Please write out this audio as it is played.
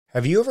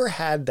Have you ever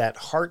had that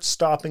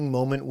heart-stopping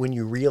moment when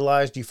you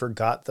realized you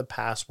forgot the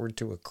password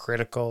to a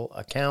critical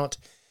account?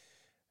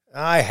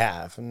 I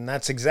have, and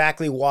that's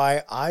exactly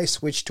why I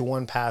switched to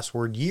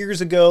 1Password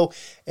years ago,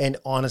 and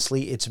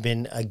honestly, it's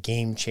been a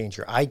game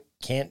changer. I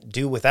can't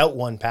do without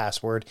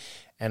 1Password,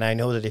 and I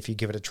know that if you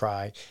give it a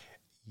try,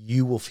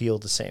 you will feel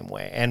the same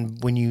way.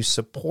 And when you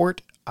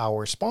support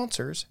our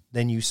sponsors,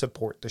 then you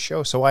support the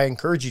show. So I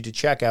encourage you to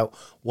check out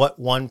what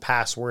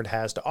 1Password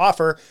has to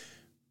offer.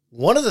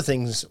 One of the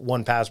things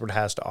 1Password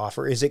has to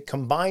offer is it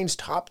combines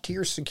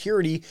top-tier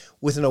security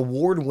with an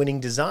award-winning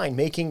design,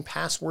 making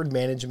password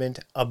management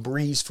a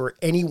breeze for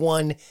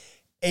anyone,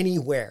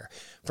 anywhere.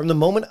 From the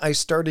moment I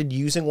started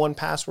using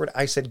 1Password,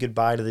 I said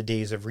goodbye to the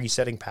days of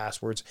resetting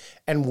passwords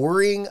and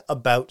worrying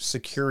about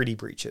security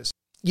breaches.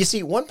 You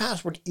see,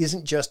 1Password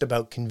isn't just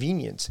about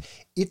convenience.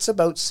 It's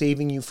about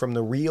saving you from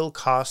the real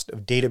cost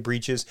of data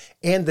breaches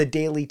and the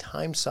daily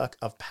time suck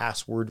of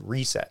password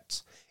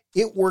resets.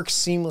 It works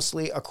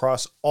seamlessly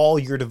across all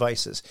your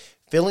devices,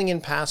 filling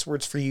in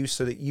passwords for you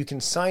so that you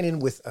can sign in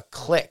with a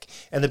click.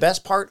 And the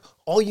best part,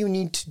 all you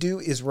need to do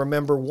is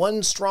remember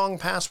one strong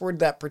password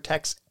that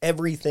protects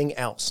everything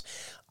else.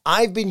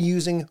 I've been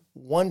using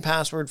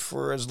 1Password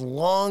for as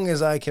long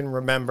as I can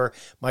remember.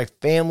 My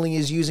family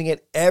is using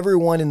it.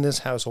 Everyone in this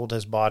household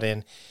has bought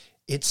in.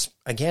 It's,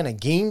 again, a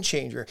game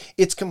changer.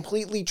 It's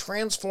completely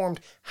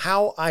transformed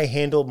how I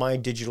handle my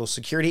digital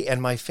security,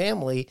 and my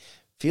family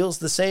feels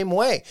the same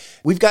way.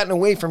 We've gotten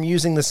away from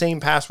using the same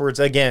passwords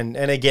again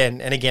and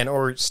again and again,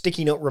 or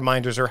sticky note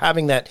reminders, or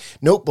having that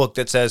notebook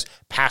that says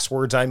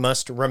passwords I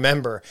must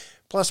remember.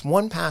 Plus,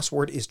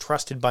 1Password is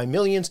trusted by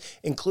millions,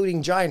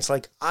 including giants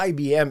like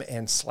IBM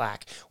and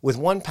Slack. With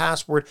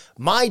 1Password,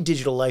 my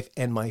digital life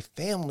and my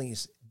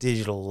family's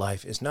digital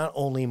life is not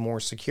only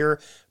more secure,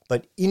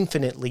 but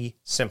infinitely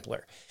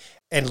simpler.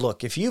 And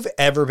look, if you've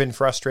ever been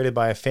frustrated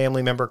by a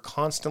family member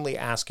constantly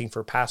asking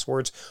for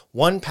passwords,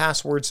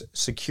 1Password's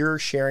secure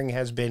sharing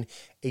has been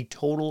a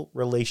total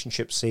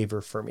relationship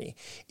saver for me.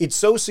 It's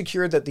so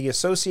secure that the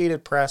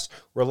Associated Press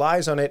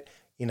relies on it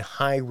in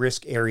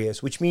high-risk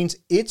areas, which means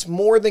it's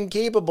more than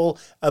capable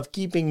of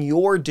keeping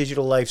your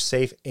digital life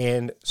safe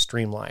and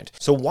streamlined.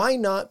 So why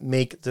not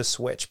make the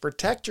switch?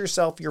 Protect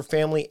yourself, your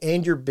family,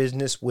 and your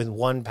business with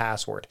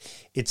 1Password.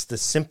 It's the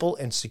simple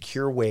and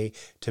secure way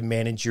to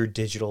manage your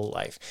digital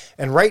life.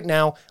 And right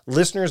now,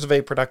 listeners of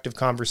A Productive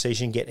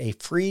Conversation get a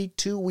free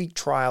 2-week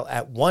trial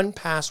at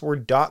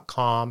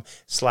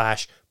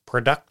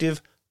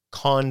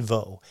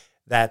 1Password.com/productiveconvo.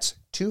 That's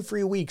 2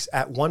 free weeks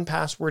at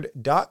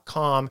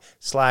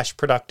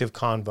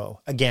 1Password.com/productiveconvo.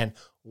 Again,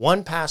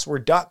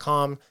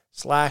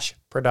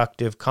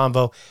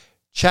 1Password.com/productiveconvo.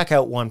 Check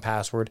out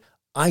 1Password.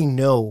 I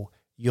know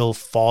you'll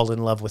fall in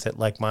love with it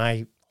like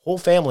my whole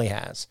family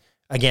has.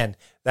 Again,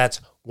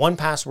 that's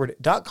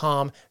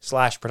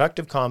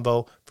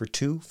 1Password.com/productiveconvo for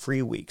 2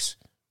 free weeks.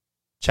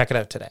 Check it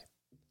out today.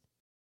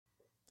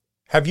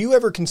 Have you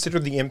ever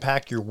considered the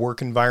impact your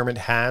work environment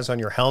has on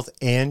your health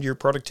and your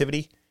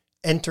productivity?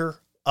 Enter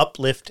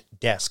Uplift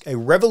Desk, a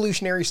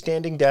revolutionary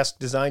standing desk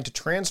designed to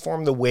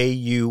transform the way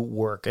you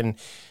work. And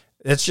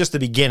that's just the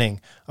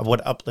beginning of what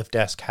Uplift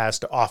Desk has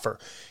to offer.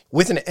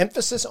 With an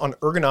emphasis on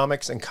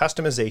ergonomics and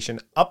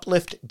customization,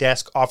 Uplift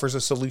Desk offers a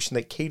solution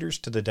that caters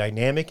to the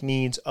dynamic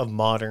needs of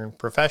modern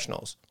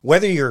professionals.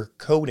 Whether you're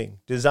coding,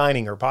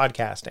 designing, or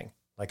podcasting,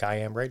 like I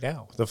am right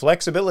now, the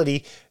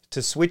flexibility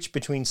to switch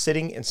between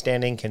sitting and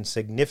standing can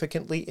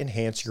significantly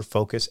enhance your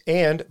focus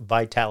and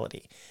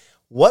vitality.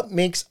 What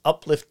makes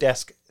Uplift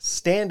Desk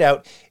stand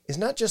out is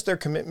not just their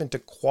commitment to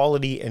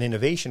quality and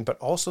innovation, but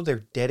also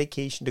their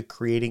dedication to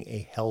creating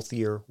a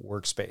healthier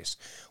workspace.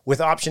 With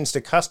options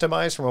to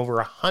customize from over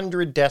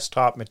 100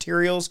 desktop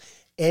materials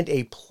and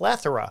a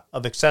plethora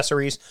of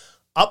accessories,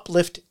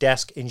 Uplift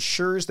Desk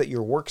ensures that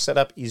your work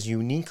setup is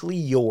uniquely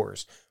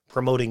yours,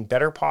 promoting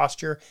better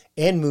posture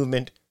and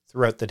movement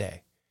throughout the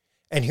day.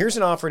 And here's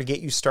an offer to get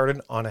you started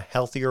on a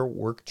healthier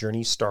work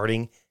journey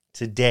starting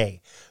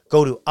today.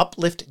 Go to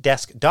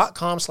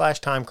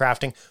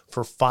upliftdesk.com/timecrafting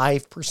for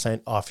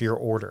 5% off your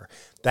order.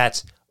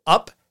 That's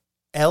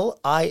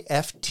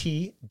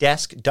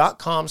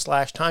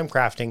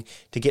upliftdesk.com/timecrafting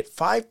to get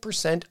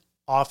 5%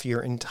 off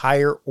your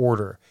entire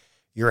order.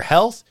 Your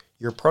health,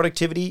 your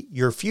productivity,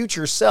 your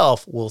future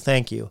self will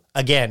thank you.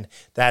 Again,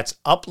 that's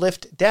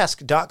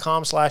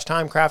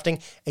upliftdesk.com/timecrafting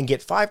and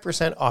get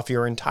 5% off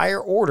your entire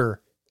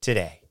order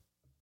today.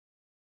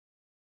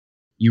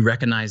 You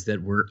recognize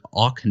that we're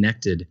all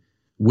connected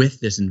with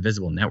this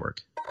invisible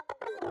network.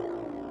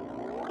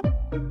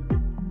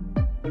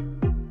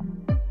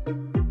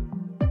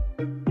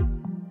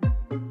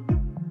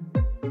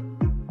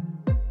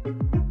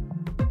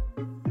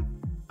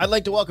 I'd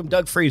like to welcome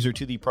Doug Fraser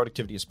to the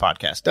Productivityist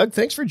podcast. Doug,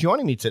 thanks for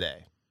joining me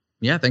today.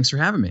 Yeah, thanks for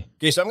having me.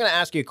 Okay, so I'm going to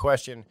ask you a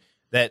question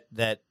that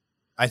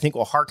I think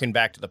will harken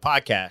back to the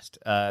podcast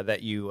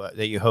that you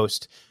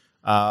host.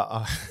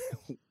 What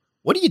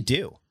do you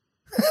do?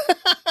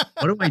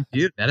 What do I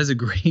do? That is a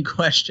great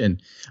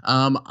question.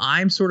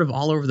 I'm sort of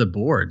all over the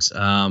boards.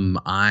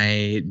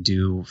 I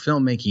do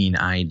filmmaking.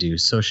 I do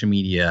social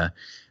media.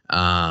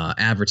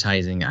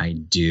 advertising. I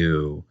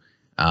do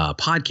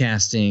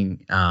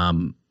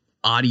podcasting,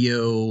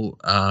 audio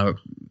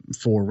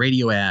for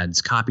radio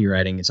ads,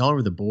 copywriting. It's all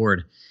over the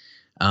board.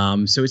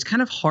 So it's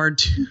kind of hard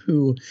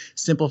to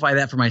simplify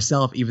that for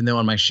myself, even though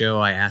on my show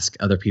I ask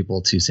other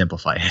people to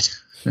simplify it.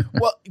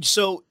 Well,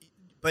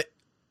 but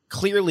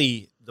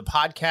clearly the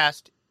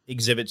podcast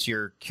exhibits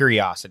your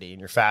curiosity and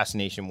your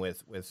fascination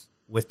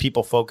with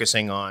people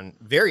focusing on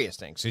various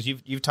things. Because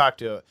you've talked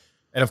to,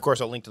 and of course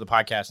I'll link to the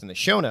podcast in the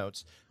show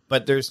notes,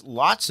 but there's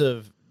lots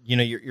of,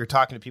 you're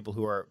talking to people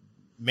who are,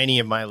 many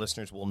of my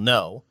listeners will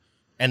know,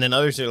 and then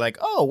others are like,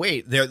 oh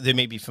wait, they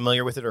may be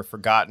familiar with it or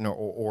forgotten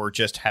or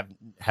just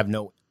have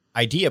no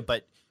idea.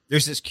 But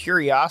there's this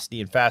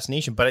curiosity and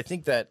fascination. But I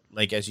think that,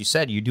 like, as you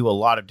said, you do a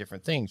lot of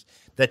different things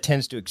that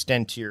tends to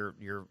extend to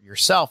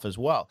yourself as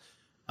well.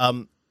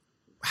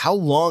 How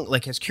long,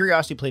 like, has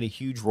curiosity played a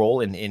huge role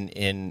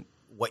in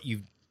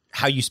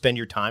how you spend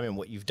your time and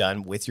what you've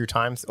done with your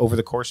time over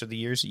the course of the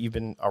years that you've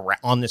been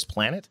on this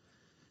planet?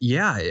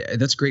 Yeah,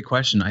 that's a great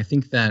question. I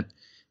think that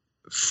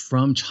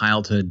from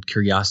childhood,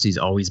 curiosity has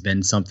always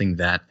been something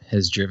that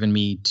has driven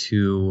me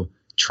to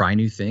try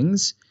new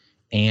things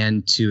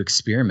and to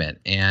experiment.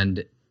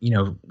 And,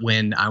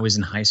 when I was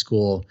in high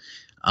school,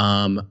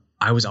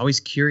 I was always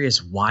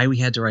curious why we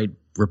had to write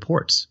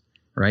reports,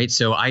 right?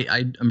 So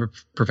I'm a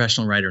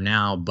professional writer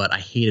now, but I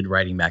hated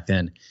writing back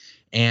then.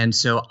 And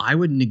so I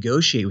would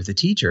negotiate with the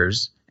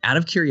teachers out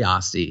of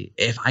curiosity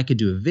if I could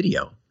do a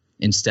video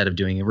instead of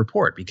doing a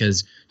report,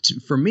 because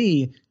for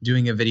me,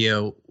 doing a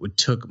video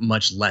took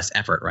much less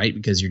effort, right?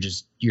 Because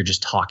you're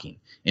just talking.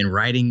 And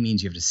writing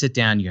means you have to sit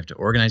down, you have to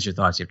organize your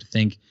thoughts, you have to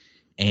think,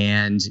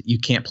 and you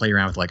can't play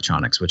around with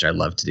electronics, which I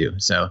love to do.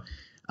 So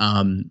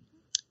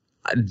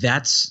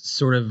that's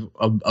sort of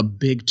a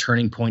big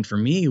turning point for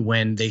me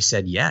when they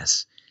said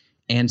yes.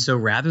 And so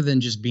rather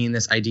than just being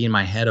this idea in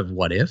my head of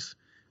what if,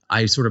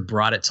 I sort of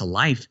brought it to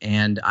life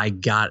and I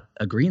got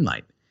a green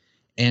light.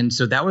 And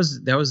so that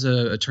was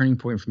a turning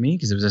point for me,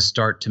 because it was a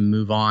start to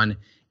move on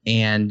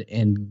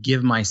and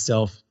give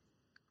myself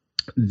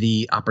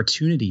the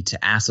opportunity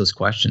to ask those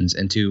questions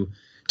and to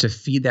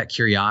feed that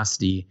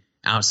curiosity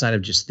outside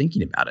of just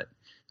thinking about it,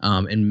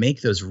 and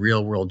make those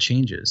real world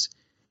changes.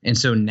 And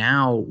so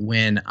now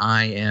when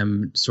I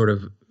am sort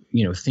of,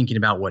 thinking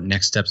about what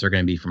next steps are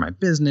going to be for my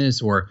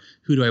business or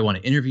who do I want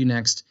to interview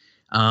next,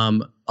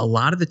 a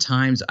lot of the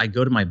times I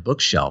go to my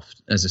bookshelf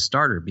as a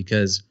starter,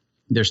 because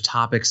there's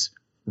topics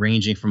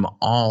ranging from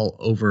all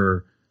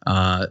over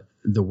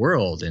the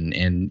world, and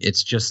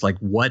it's just like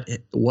what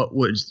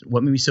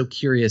made me so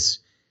curious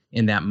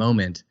in that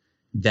moment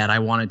that I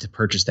wanted to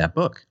purchase that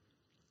book.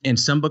 And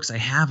some books I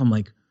have, I'm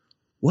like,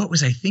 what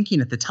was I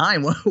thinking at the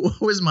time? What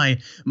was my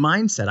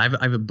mindset? I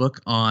have a book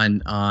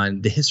on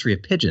the history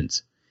of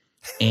pigeons,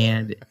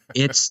 and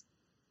it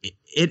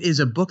is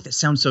a book that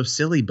sounds so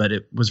silly, but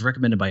it was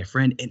recommended by a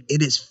friend, and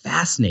it is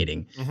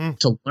fascinating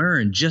to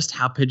learn just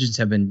how pigeons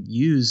have been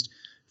used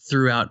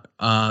throughout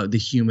the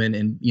human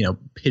and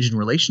pigeon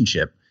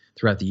relationship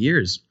throughout the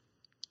years.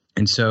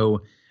 And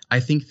so I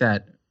think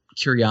that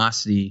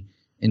curiosity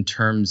in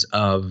terms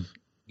of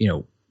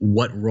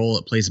what role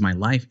it plays in my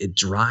life, it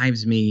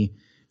drives me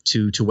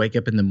to wake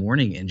up in the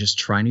morning and just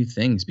try new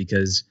things,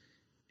 because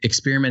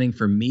experimenting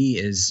for me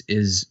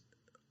is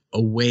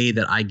a way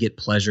that I get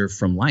pleasure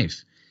from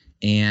life.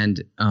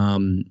 And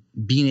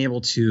being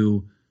able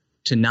to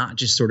not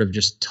just sort of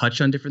just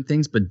touch on different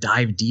things, but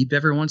dive deep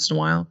every once in a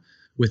while.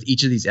 With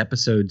each of these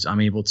episodes,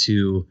 I'm able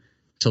to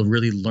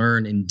really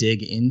learn and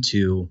dig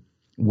into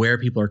where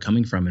people are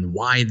coming from and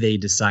why they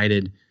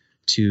decided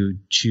to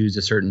choose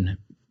a certain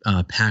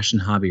passion,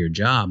 hobby, or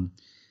job,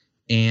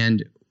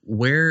 and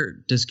where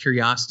does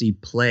curiosity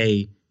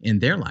play in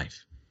their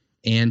life.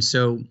 And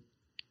so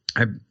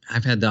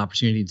I've had the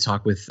opportunity to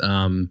talk with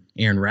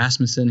Aaron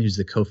Rasmussen, who's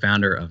the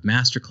co-founder of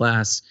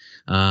Masterclass,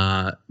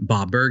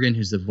 Bob Bergen,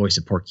 who's the voice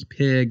of Porky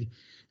Pig.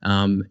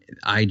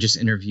 I just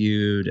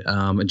interviewed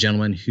a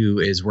gentleman who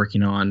is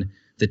working on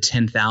the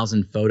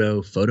 10,000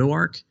 photo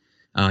arc.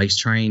 He's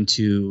trying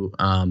to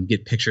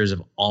get pictures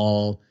of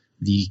all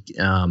the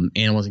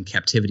animals in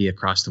captivity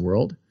across the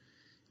world.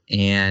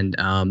 And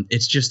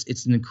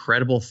it's an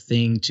incredible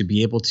thing to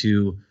be able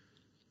to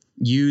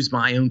use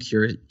my own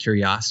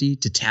curiosity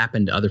to tap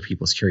into other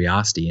people's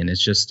curiosity. And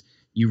it's just,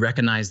 you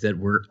recognize that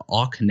we're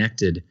all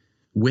connected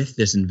with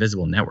this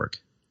invisible network.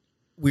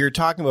 We were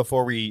talking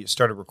before we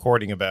started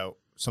recording about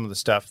some of the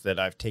stuff that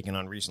I've taken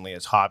on recently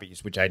as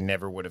hobbies, which I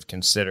never would have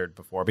considered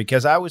before,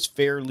 because I was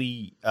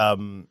fairly,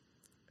 I'll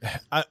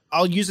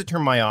use the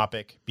term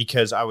myopic,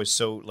 because I was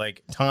so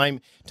like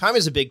time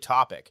is a big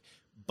topic,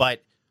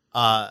 but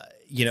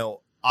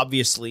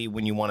obviously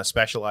when you want to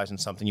specialize in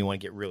something, you want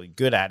to get really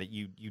good at it.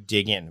 You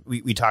dig in.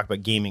 We talked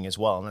about gaming as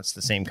well, and that's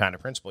the same kind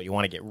of principle. You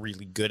want to get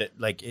really good at,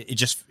 like, it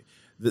just,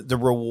 the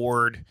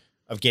reward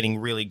of getting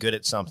really good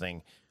at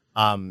something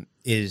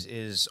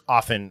is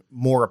often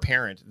more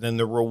apparent than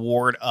the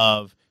reward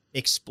of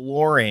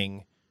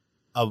exploring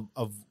a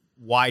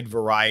wide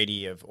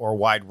variety of, or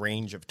wide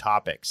range of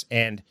topics.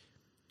 And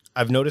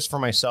I've noticed for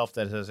myself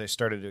that as I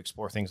started to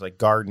explore things like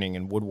gardening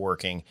and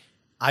woodworking,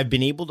 I've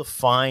been able to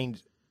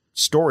find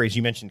stories,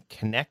 you mentioned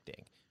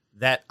connecting,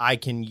 that I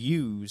can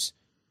use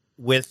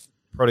with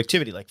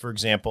productivity. Like, for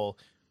example,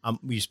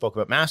 we spoke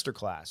about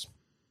masterclass.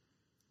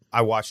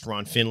 I watched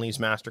Ron Finley's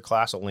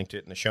masterclass. I'll link to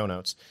it in the show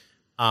notes.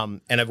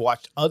 And I've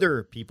watched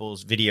other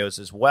people's videos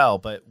as well.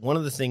 But one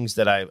of the things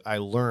that I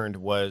learned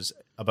was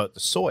about the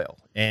soil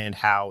and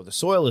how the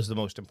soil is the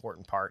most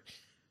important part,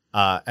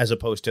 as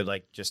opposed to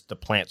like just the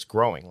plants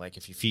growing. Like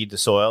if you feed the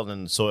soil,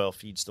 then the soil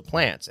feeds the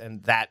plants.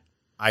 And that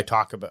I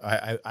talk about,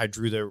 I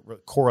drew the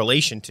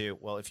correlation to,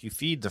 well, if you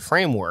feed the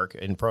framework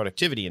in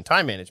productivity and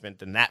time management,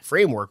 then that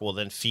framework will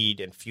then feed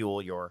and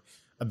fuel your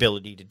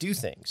ability to do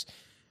things.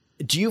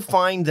 Do you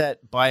find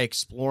that by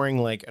exploring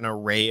like an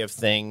array of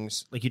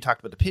things, like you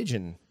talked about the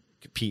pigeon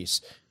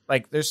piece,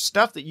 like there's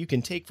stuff that you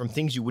can take from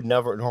things you would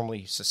never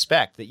normally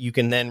suspect that you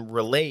can then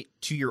relate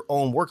to your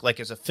own work? Like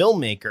as a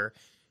filmmaker,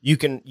 you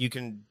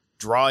can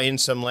draw in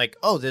some like,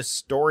 oh, this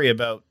story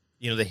about,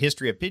 the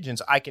history of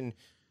pigeons. I can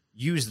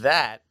use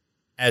that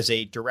as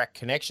a direct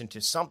connection to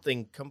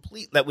something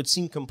that would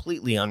seem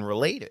completely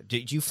unrelated.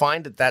 Did you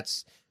find that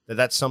that's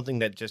something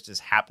that just is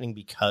happening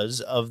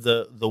because of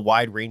the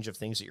wide range of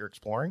things that you're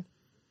exploring?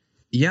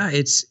 Yeah,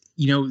 it's,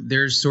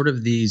 there's sort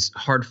of these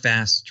hard,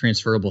 fast,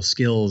 transferable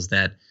skills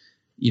that,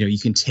 you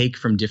can take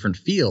from different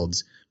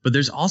fields, but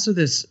there's also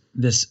this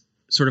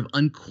sort of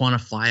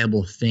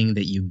unquantifiable thing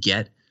that you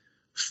get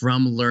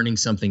from learning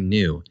something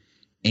new.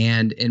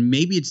 And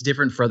maybe it's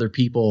different for other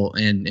people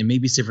and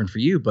maybe it's different for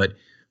you, but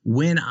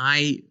when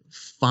I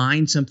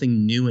find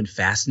something new and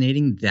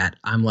fascinating, that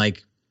I'm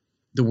like,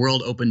 the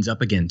world opens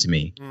up again to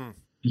me.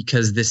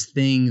 Because this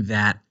thing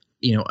that,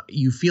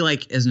 you feel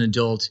like as an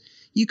adult,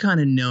 you kind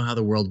of know how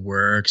the world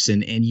works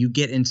and you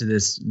get into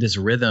this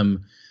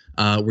rhythm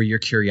where your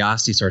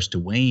curiosity starts to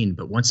wane.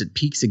 But once it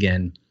peaks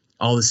again,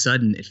 all of a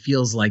sudden it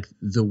feels like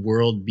the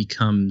world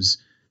becomes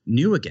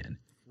new again.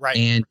 Right.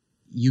 And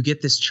you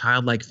get this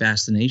childlike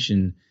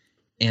fascination,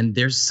 and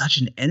there's such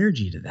an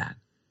energy to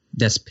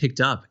that's picked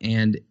up.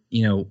 And,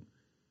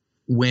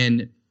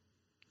 when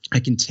I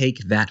can take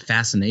that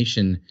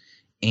fascination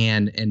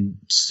and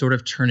sort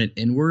of turn it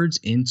inwards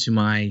into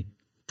my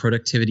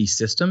productivity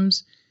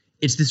systems,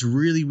 it's this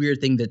really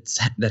weird thing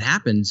that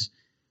happens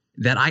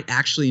that I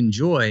actually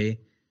enjoy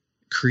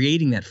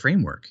creating that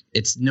framework.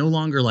 It's no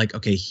longer like,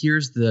 okay,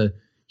 here's the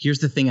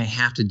thing I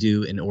have to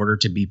do in order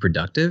to be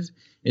productive.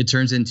 It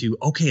turns into,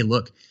 okay,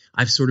 look,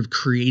 I've sort of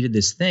created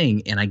this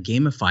thing and I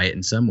gamify it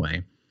in some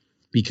way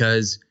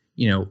because,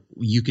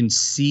 you can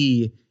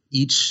see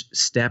each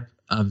step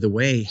of the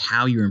way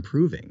how you're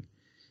improving.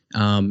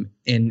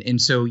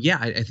 And so, yeah,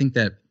 I think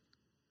that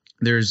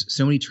there's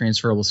so many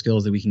transferable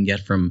skills that we can get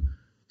from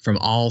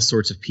all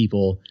sorts of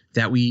people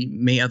that we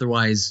may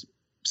otherwise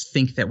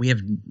think that we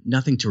have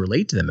nothing to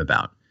relate to them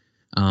about.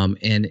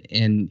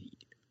 And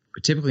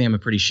typically I'm a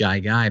pretty shy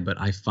guy, but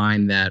I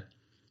find that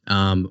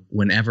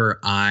whenever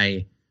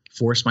I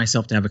force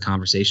myself to have a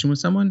conversation with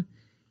someone,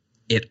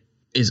 it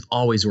is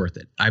always worth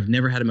it. I've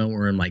never had a moment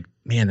where I'm like,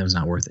 man, that was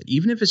not worth it.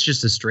 Even if it's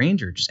just a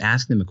stranger, just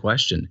ask them a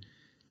question,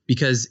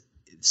 because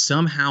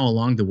somehow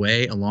along the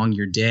way, along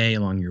your day,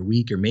 along your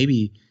week, or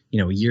maybe,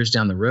 years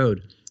down the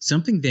road,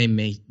 something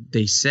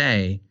they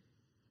say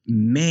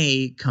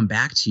may come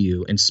back to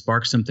you and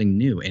spark something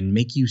new and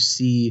make you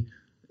see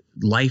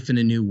life in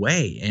a new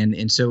way.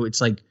 And so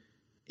it's like,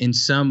 in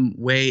some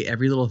way,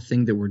 every little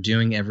thing that we're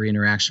doing, every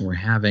interaction we're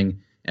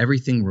having,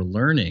 everything we're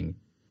learning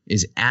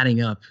is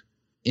adding up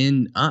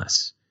in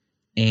us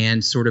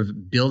and sort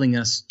of building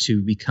us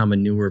to become a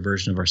newer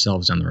version of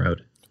ourselves down the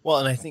road. Well,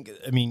 and I think,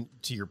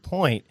 to your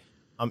point,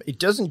 it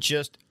doesn't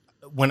just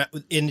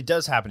and it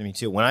does happen to me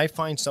too. When I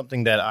find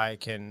something that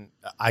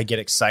I get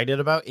excited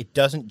about, it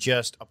doesn't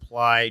just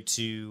apply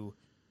to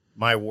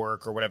my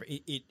work or whatever.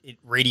 It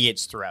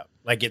radiates throughout.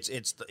 Like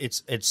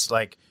it's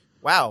like,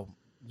 wow,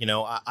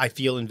 I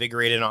feel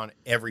invigorated on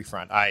every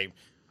front. I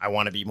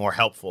want to be more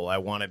helpful. I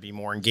want to be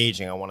more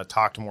engaging. I want to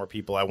talk to more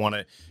people. I want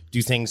to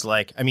do things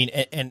like,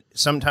 and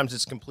sometimes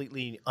it's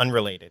completely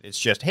unrelated. It's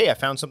just, hey, I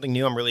found something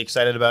new. I'm really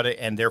excited about it.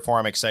 And therefore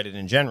I'm excited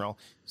in general.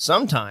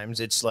 Sometimes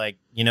it's like,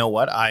 you know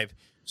what? I've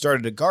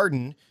started a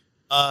garden.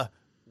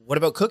 What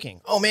about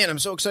cooking? Oh man, I'm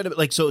so excited.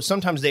 Like, so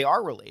sometimes they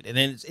are related.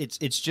 And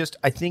it's just,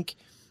 I think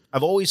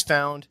I've always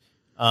found,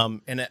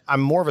 and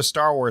I'm more of a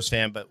Star Wars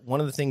fan, but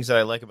one of the things that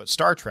I like about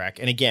Star Trek,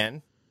 and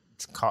again,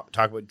 talk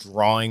about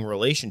drawing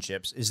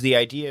relationships, is the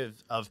idea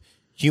of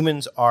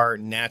humans are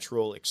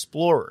natural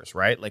explorers,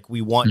 right? Like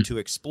we want to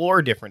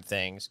explore different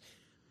things.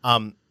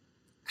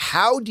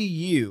 How do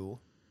you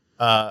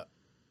not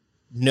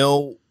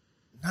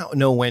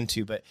know when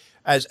to, but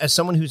as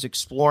someone who's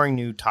exploring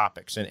new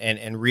topics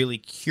and really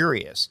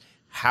curious,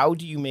 how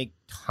do you make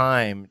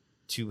time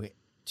to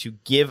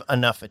give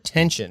enough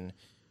attention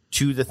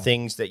to the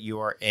things that you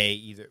are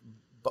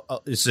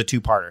this is a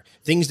two-parter,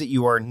 things that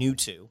you are new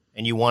to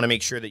and you want to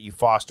make sure that you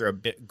foster a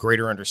bit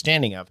greater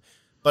understanding of,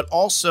 but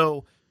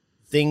also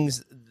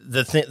things,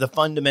 the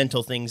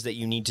fundamental things that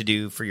you need to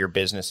do for your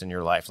business and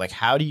your life? Like,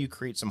 how do you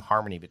create some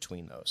harmony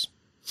between those?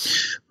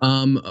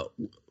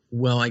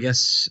 Well, I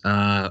guess,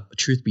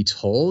 truth be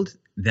told,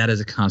 that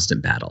is a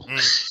constant battle.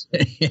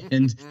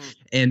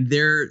 and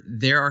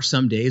there are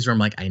some days where I'm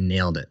like, I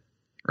nailed it,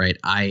 right?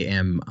 I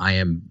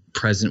am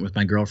present with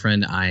my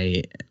girlfriend.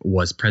 I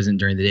was present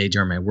during the day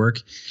during my work,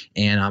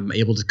 and I'm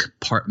able to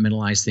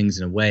compartmentalize things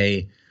in a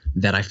way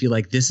that I feel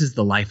like this is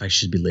the life I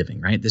should be living,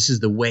 right? This is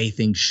the way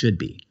things should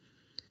be.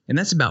 And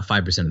that's about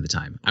 5% of the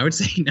time. I would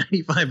say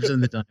 95%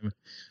 of the time,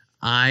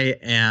 I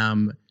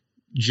am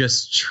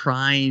just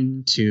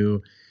trying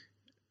to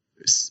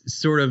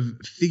sort of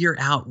figure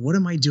out, what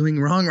am I doing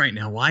wrong right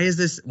now? Why was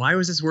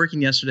this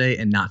working yesterday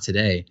and not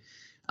today?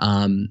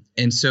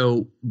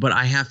 But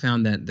I have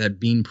found that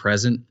being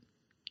present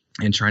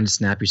and trying to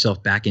snap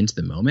yourself back into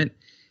the moment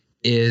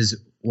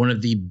is one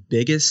of the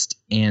biggest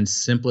and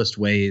simplest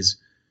ways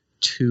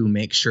to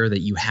make sure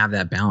that you have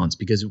that balance.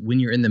 Because when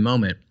you're in the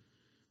moment,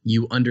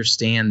 you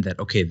understand that,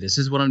 okay, this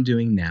is what I'm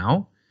doing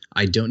now.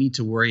 I don't need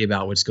to worry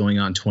about what's going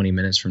on 20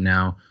 minutes from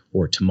now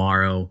or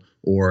tomorrow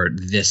or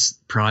this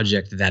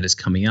project that is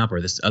coming up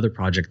or this other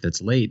project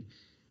that's late.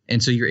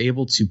 And so you're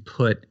able to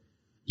put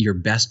your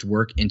best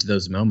work into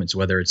those moments,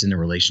 whether it's in a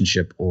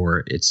relationship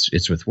or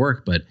it's with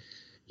work. But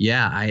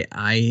yeah,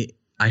 I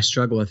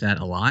struggle with that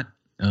a lot.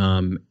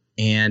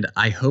 And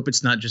I hope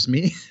it's not just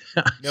me.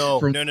 No.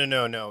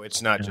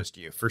 It's not just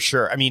you, for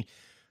sure. I mean,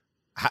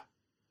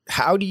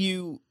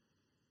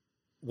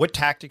 what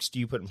tactics do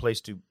you put in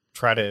place to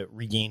try to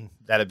regain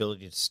that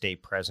ability to stay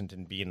present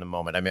and be in the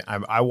moment? I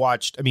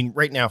mean,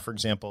 right now, for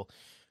example,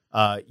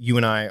 you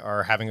and I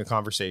are having a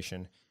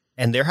conversation,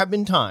 and there have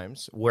been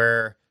times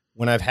where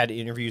when I've had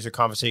interviews or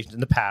conversations in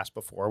the past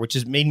before, which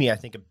has made me, I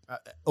think,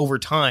 over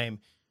time,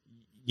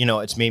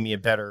 it's made me a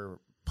better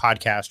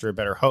podcaster, a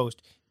better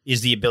host,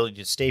 is the ability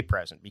to stay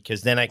present,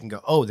 because then I can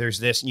go, oh, there's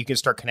this, and you can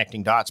start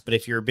connecting dots. But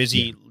if you're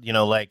busy,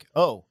 like,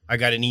 oh, I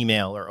got an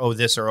email, or oh,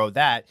 this, or oh,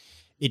 that,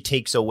 it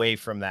takes away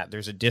from that.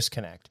 There's a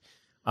disconnect.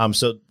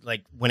 So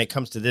like when it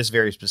comes to this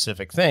very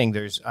specific thing,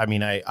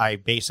 I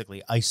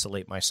basically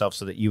isolate myself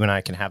so that you and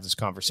I can have this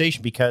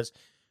conversation, because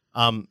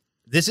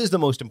this is the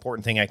most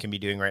important thing I can be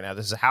doing right now.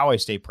 This is how I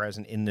stay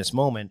present in this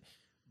moment.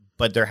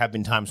 But there have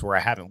been times where I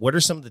haven't. What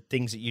are some of the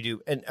things that you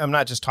do? And I'm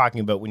not just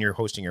talking about when you're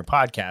hosting your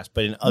podcast,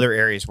 but in other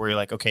areas where you're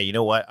like, okay, you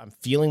know what? I'm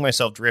feeling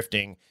myself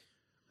drifting.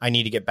 I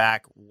need to get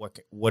back. What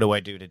do I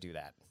do to do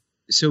that?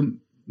 So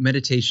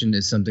meditation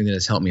is something that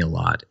has helped me a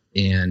lot.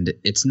 And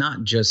it's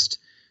not just,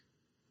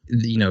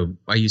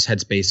 I use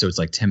Headspace, so it's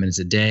like 10 minutes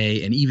a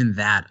day. And even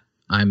that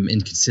I'm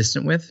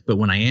inconsistent with. But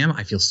when I am,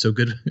 I feel so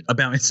good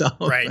about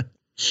myself. Right.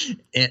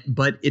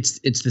 But it's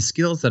the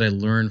skills that I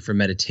learned from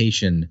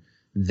meditation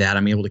that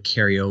I'm able to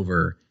carry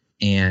over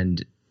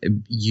and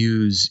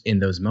use in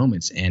those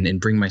moments and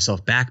bring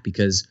myself back,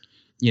 because,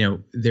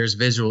 there's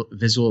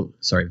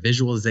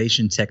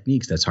visualization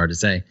techniques, that's hard to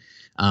say,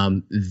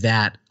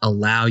 that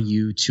allow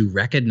you to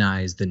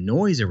recognize the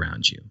noise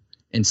around you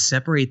and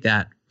separate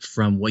that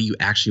from what you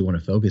actually want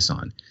to focus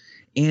on.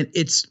 And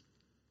the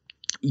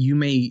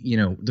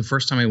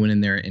first time I went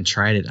in there and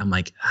tried it, I'm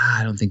like,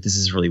 I don't think this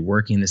is really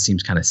working. This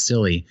seems kind of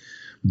silly.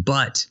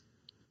 But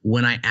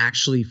when I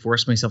actually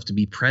forced myself to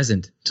be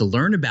present, to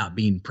learn about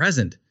being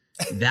present,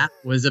 that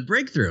was a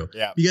breakthrough.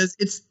 Yeah. Because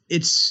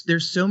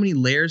there's so many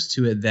layers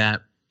to it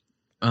that,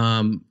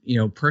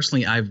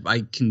 personally,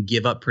 I can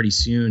give up pretty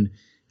soon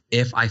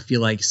if I feel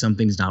like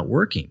something's not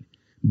working.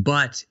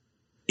 But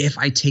if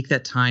I take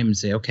that time and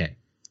say, okay,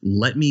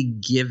 let me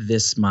give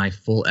this my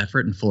full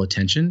effort and full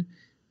attention,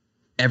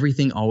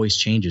 everything always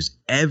changes.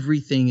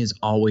 Everything is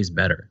always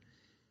better.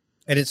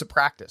 And it's a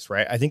practice,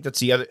 right? I think that's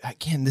the other,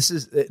 again, this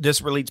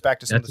relates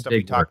back to some of the stuff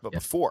we talked about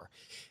before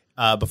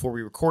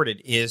we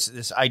recorded, is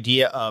this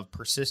idea of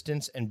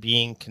persistence and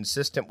being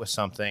consistent with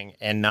something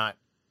and not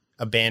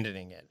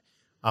abandoning it.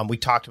 We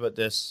talked about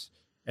this.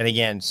 And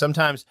again,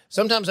 sometimes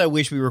I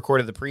wish we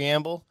recorded the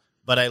preamble,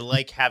 but I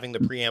like having the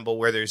preamble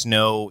where there's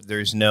no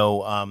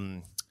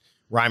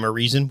rhyme or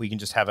reason. We can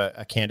just have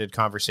a candid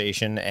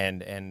conversation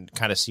and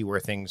kind of see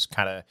where things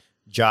kind of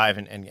jive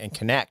and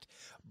connect.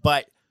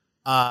 But,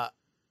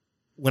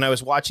 when I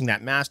was watching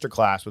that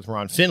masterclass with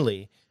Ron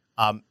Finley,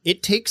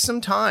 it takes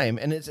some time,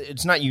 and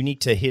it's not unique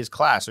to his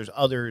class. There's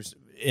others,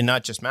 and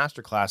not just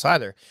masterclass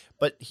either,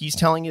 but he's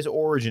telling his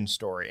origin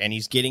story, and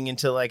he's getting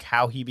into like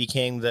how he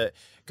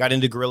got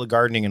into guerrilla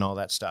gardening and all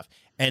that stuff.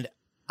 And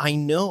I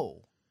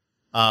know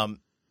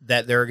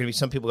that there are going to be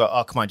some people go,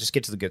 oh, come on, just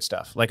get to the good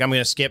stuff. Like, I'm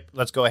going to skip.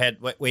 Let's go ahead.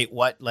 Wait,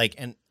 what? Like,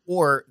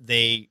 or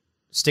they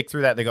stick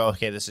through that. They go,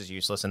 okay, this is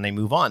useless, and they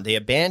move on. They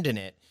abandon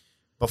it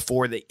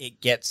before they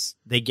get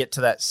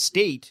to that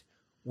state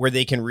where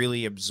they can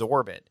really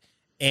absorb it.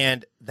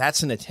 And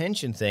that's an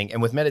attention thing.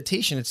 And with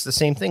meditation, it's the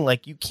same thing.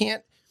 Like, you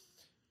can't,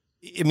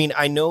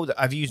 I know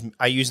that I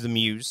use the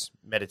Muse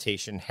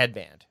meditation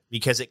headband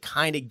because it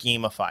kind of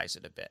gamifies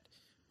it a bit.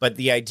 But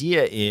the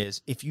idea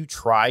is, if you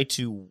try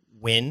to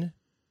win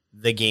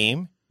the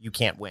game, you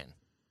can't win,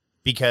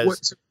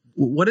 because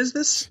what is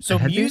this? So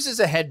Muse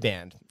is a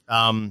headband.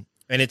 And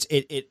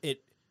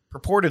it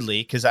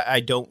purportedly, because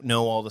I don't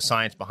know all the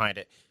science behind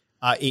it,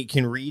 It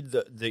can read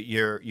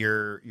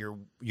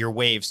your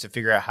waves to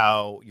figure out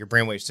how your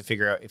brain waves to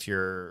figure out if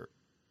you're,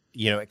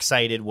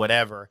 excited,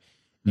 whatever.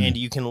 And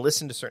you can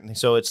listen to certain things.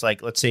 So it's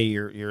like, let's say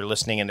you're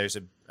listening and there's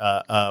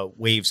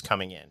waves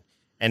coming in,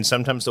 and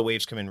sometimes the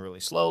waves come in really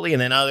slowly,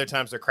 and then other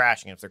times they're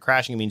crashing. And if they're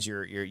crashing, it means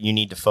you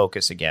need to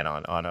focus again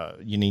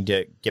you need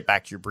to get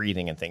back to your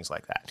breathing and things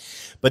like that.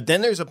 But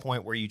then there's a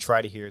point where you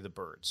try to hear the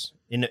birds.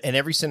 In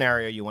every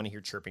scenario, you want to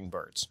hear chirping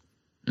birds,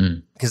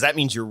 because that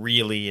means you're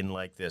really in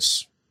like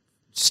this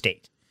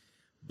state.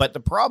 But the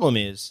problem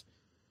is,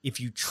 if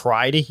you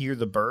try to hear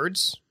the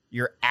birds,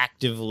 you're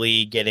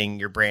actively getting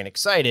your brain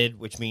excited,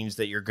 which means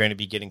that you're going to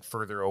be getting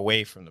further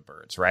away from the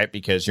birds, right?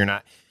 Because you're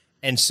not.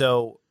 And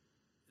so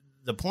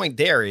the point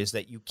there is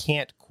that you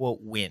can't, quote,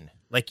 win.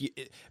 Like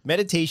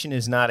meditation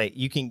is not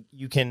you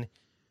can't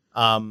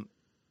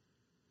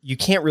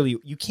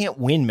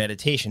win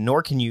meditation,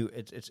 nor can you.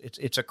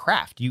 It's a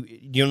craft.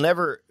 You'll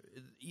never.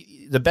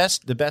 The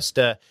best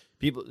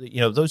people,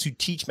 those who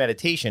teach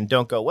meditation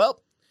don't go,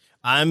 well,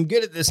 I'm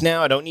good at this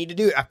now. I don't need to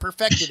do it. I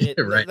perfected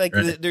it. Right.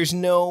 There's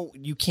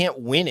you can't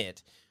win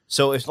it.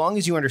 So as long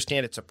as you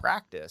understand it's a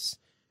practice,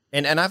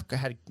 and I've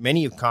had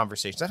many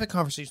conversations. I've had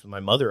conversations with my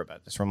mother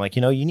about this where I'm like,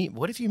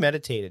 what if you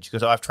meditated? She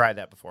goes, oh, I've tried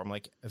that before. I'm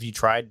like, have you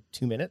tried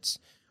 2 minutes?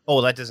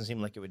 Oh, that doesn't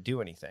seem like it would do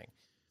anything.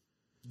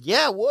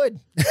 Yeah, it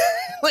would.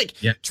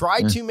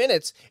 Try 2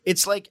 minutes.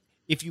 It's like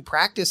if you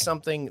practice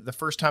something the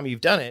first time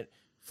you've done it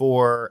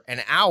for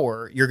an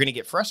hour, you're going to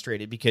get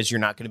frustrated because you're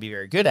not going to be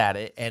very good at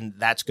it. And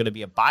that's going to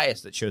be a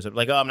bias that shows up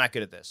like, oh, I'm not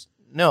good at this.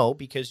 No,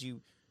 because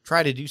you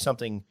try to do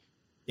something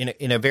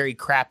in a very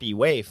crappy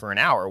way for an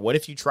hour. What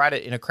if you tried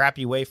it in a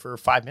crappy way for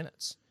 5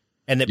 minutes?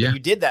 And then you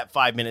did that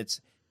 5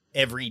 minutes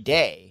every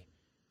day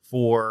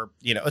for,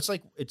 it's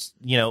like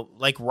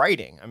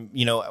writing,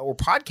 or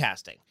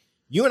podcasting.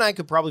 You and I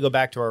could probably go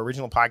back to our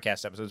original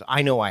podcast episodes.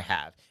 I know I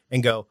have,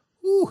 and go,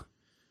 ooh.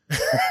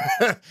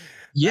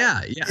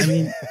 Yeah. I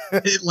mean, I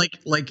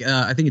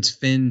think it's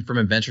Finn from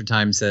Adventure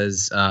Time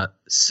says,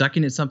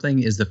 sucking at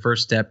something is the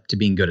first step to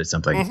being good at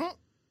something. Mm-hmm.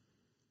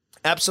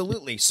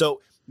 Absolutely.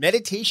 So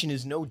meditation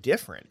is no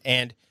different.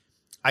 And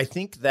I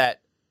think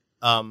that,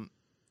 there's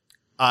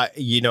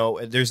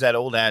that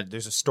old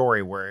there's a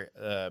story where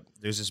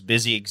there's this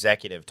busy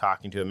executive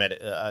talking to a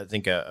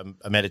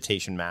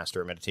meditation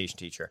master, a meditation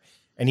teacher.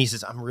 And he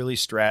says, I'm really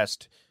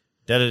stressed.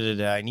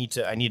 I need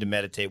to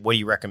meditate. What do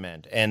you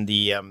recommend? And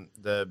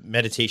the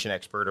meditation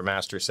expert or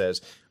master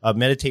says,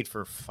 meditate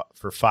for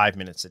 5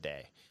 minutes a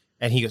day.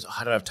 And he goes, oh,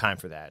 I don't have time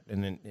for that.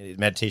 And then the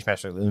meditation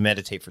master,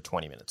 meditate for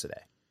 20 minutes a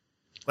day.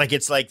 Like,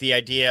 it's like the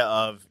idea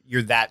of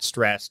you're that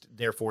stressed,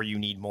 therefore you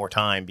need more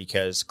time,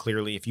 because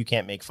clearly if you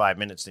can't make 5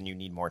 minutes, then you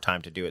need more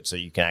time to do it so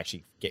you can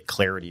actually get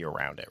clarity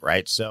around it,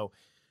 right? So,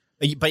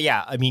 but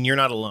yeah, I mean, you're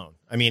not alone.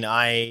 I mean,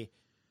 I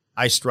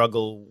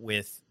struggle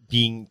with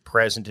being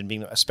present and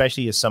being,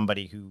 especially as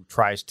somebody who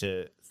tries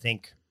to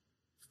think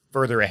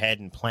further ahead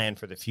and plan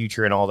for the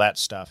future and all that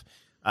stuff.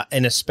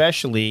 And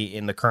especially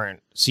in the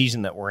current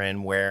season that we're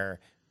in, where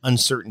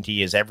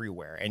uncertainty is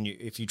everywhere. And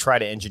if you try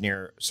to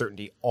engineer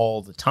certainty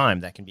all the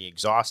time, that can be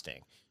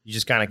exhausting. You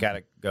just kind of got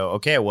to go,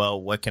 okay,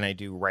 well, what can I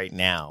do right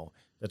now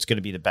that's going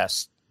to be the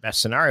best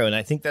scenario? And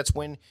I think that's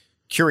when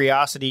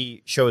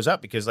curiosity shows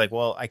up, because like,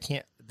 well, I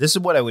can't, this is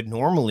what I would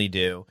normally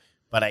do,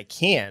 but I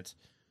can't.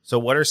 So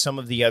what are some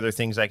of the other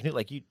things I can do?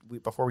 Like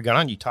before we got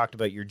on, you talked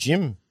about your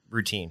gym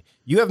routine.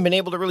 You haven't been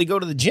able to really go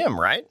to the gym,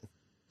 right?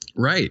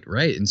 Right.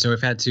 And so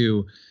I've had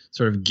to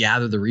sort of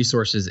gather the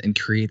resources and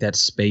create that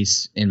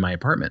space in my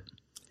apartment.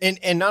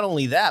 And not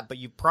only that, but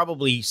you've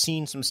probably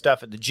seen some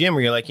stuff at the gym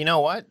where you're like, you know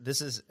what?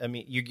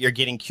 You're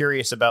getting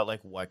curious about like,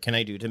 what can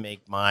I do to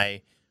make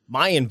my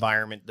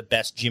environment the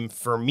best gym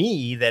for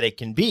me that it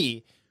can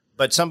be?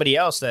 But somebody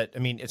else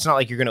it's not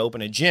like you're going to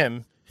open a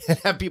gym and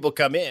have people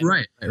come in.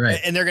 Right.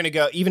 And they're going to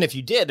go, even if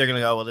you did, they're going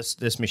to go, well,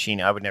 this machine,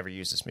 I would never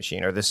use this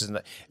machine, or this isn't.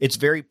 It's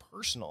very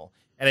personal.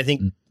 And I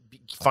think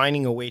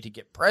finding a way to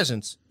get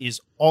presence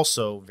is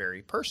also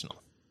very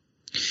personal.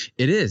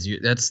 It is.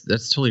 That's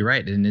totally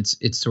right. And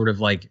it's sort of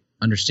like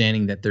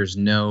understanding that there's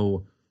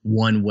no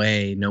one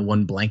way, no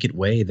one blanket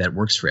way that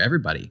works for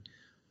everybody,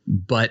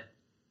 but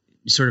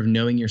sort of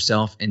knowing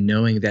yourself and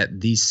knowing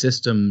that these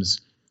systems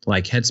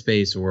like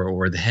Headspace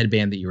or the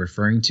headband that you're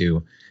referring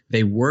to,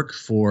 they work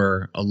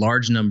for a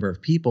large number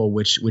of people,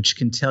 which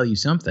can tell you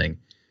something.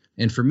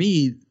 And for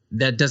me,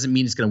 that doesn't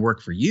mean it's going to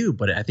work for you,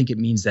 but I think it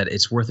means that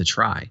it's worth a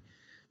try.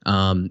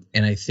 And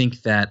I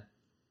think that,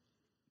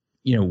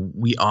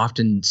 we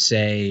often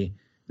say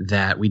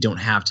that we don't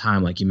have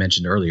time, like you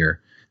mentioned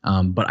earlier.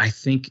 But I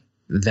think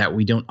that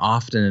we don't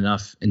often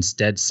enough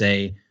instead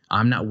say,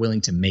 I'm not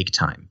willing to make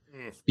time,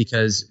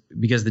 because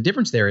the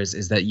difference there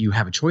is that you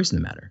have a choice in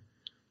the matter.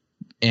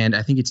 And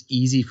I think it's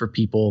easy for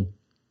people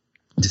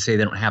to say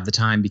they don't have the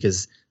time,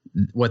 because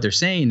what they're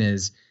saying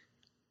is,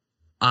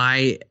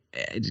 I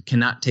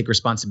cannot take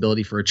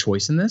responsibility for a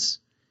choice in this,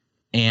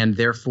 and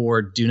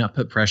therefore do not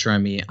put pressure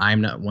on me.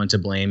 I'm not one to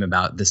blame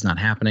about this not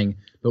happening.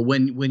 But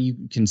when you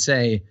can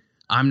say,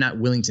 I'm not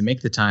willing to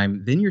make the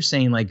time, then you're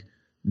saying like,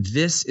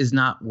 this is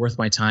not worth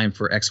my time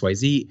for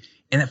XYZ.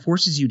 And that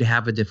forces you to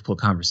have a difficult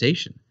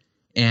conversation.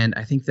 And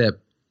I think that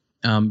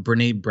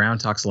Brene Brown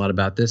talks a lot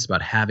about this,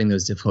 about having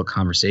those difficult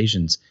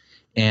conversations.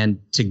 And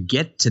to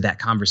get to that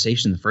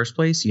conversation in the first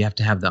place, you have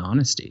to have the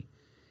honesty.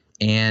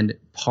 And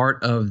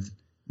part of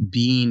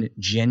being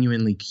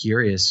genuinely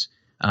curious,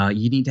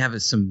 you need to have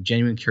some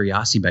genuine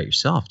curiosity about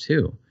yourself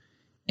too.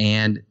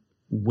 And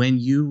when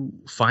you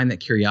find that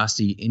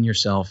curiosity in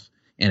yourself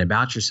and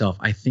about yourself,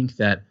 I think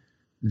that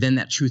then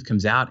that truth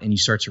comes out and you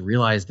start to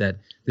realize that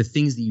the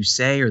things that you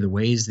say or the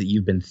ways that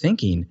you've been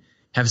thinking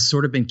have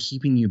sort of been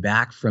keeping you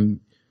back from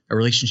a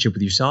relationship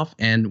with yourself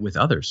and with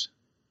others.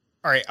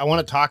 All right. I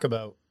want to talk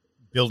about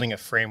building a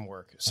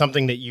framework,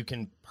 something that you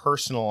can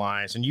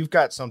personalize. And you've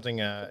got something,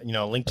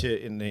 linked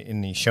to in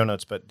the show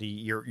notes, but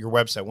your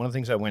website, one of the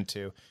things I went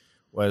to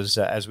was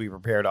as we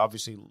prepared,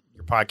 obviously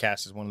your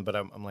podcast is one, but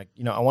I'm like,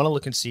 I want to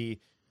look and see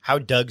how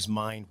Doug's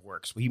mind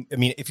works.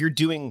 If you're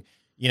doing,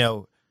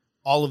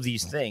 all of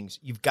these things,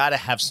 you've got to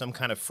have some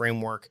kind of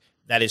framework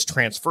that is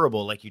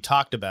transferable, like you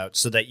talked about,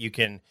 so that you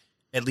can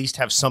at least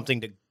have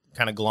something to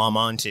kind of glom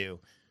onto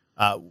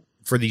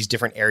for these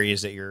different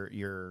areas that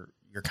you're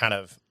kind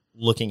of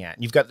looking at.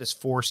 And you've got this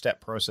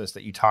 4-step process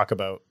that you talk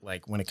about,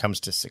 like when it comes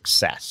to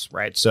success,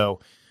 right?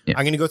 So yeah.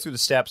 I'm going to go through the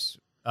steps,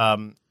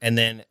 and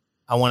then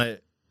I want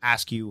to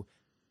ask you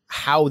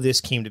how this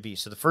came to be.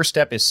 So the first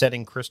step is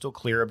setting crystal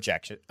clear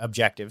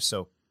objectives.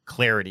 So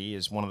clarity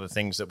is one of the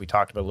things that we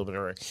talked about a little bit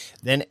earlier.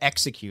 Then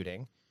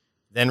executing,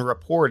 then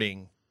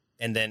reporting,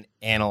 and then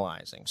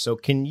analyzing. So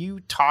can you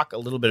talk a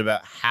little bit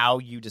about how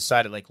you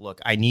decided, like, look,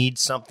 I need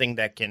something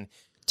that can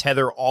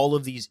tether all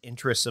of these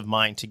interests of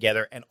mine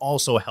together and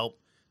also help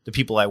the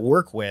people I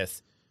work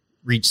with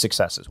reach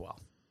success as well?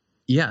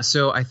 Yeah.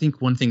 So I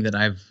think one thing that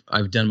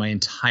I've done my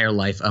entire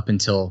life up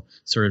until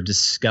sort of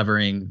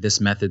discovering this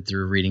method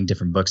through reading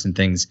different books and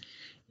things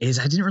is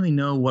I didn't really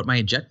know what my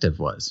objective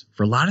was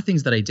for a lot of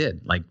things that I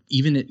did. Like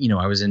even,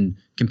 I was in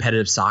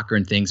competitive soccer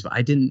and things, but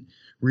I didn't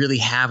really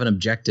have an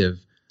objective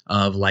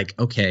of like,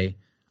 okay,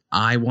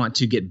 I want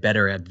to get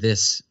better at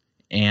this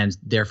and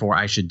therefore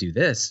I should do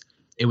this.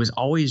 It was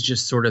always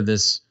just sort of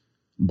this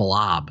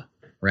blob,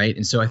 right?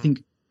 And so I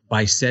think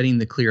by setting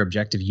the clear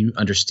objective, you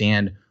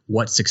understand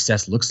what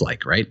success looks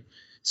like, right?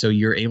 So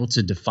you're able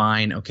to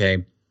define,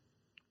 okay,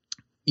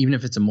 even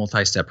if it's a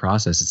multi-step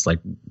process, it's like,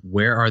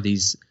 where are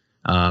these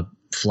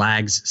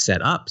flags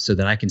set up so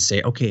that I can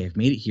say, okay, I've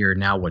made it here.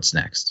 Now what's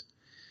next?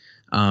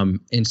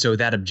 And so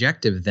that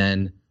objective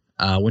then,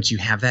 once you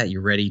have that,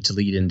 you're ready to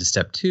lead into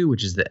step 2,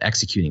 which is the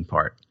executing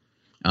part.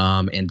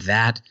 And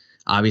that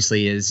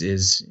obviously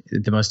is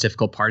the most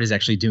difficult part, is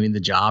actually doing the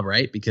job,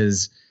 right?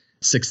 Because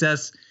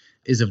success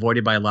is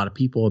avoided by a lot of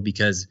people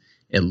because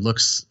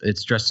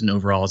it's dressed in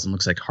overalls and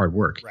looks like hard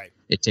work. Right.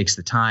 It takes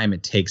the time,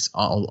 it takes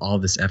all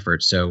this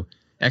effort. So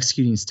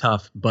executing is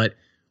tough, but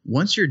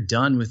once you're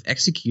done with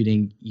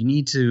executing, you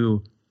need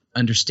to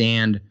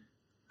understand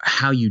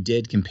how you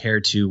did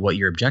compared to what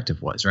your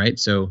objective was, right?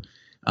 So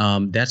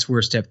that's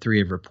where step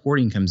 3 of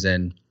reporting comes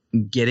in,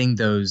 getting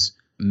those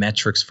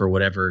metrics for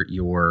whatever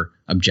your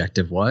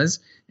objective was.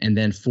 And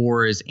then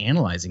 4 is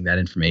analyzing that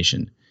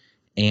information.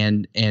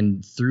 And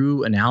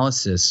through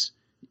analysis,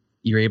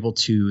 you're able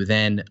to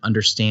then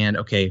understand,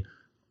 okay,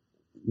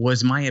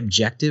 was my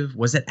objective,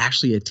 was it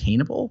actually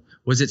attainable?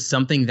 Was it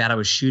something that I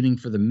was shooting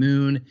for the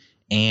moon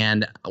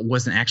and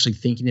wasn't actually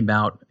thinking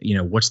about,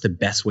 what's the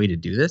best way to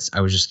do this? I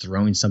was just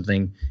throwing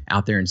something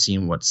out there and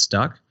seeing what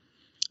stuck.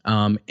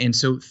 And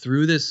so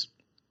through this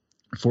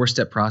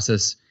 4-step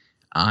process,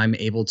 I'm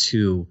able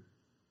to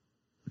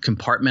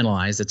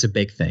compartmentalize. That's a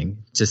big thing,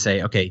 to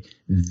say, okay,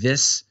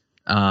 this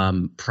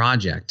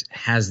project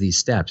has these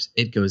steps.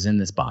 It goes in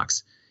this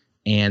box.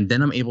 And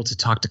then I'm able to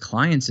talk to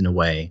clients in a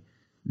way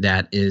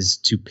that is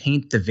to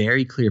paint the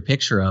very clear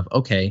picture of,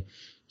 okay,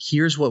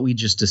 here's what we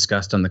just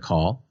discussed on the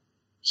call.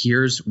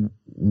 Here's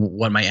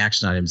what my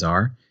action items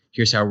are.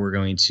 Here's how we're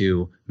going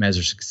to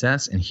measure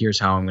success. And here's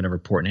how I'm going to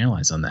report and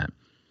analyze on that.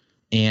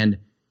 And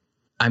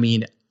I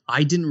mean,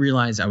 I didn't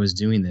realize I was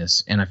doing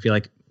this. And I feel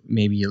like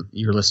maybe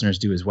your listeners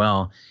do as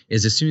well,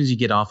 is as soon as you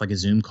get off like a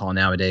Zoom call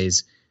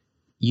nowadays,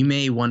 you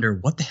may wonder,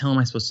 what the hell am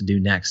I supposed to do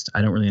next?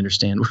 I don't really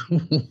understand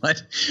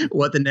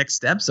what the next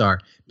steps are,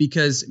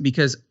 because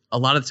a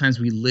lot of the times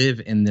we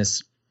live in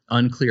this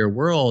unclear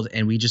world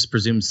and we just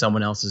presume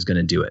someone else is going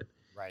to do it.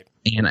 Right.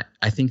 And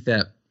I think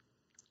that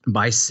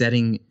by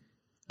setting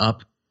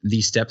up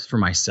these steps for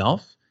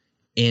myself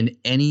in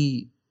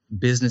any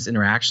business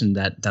interaction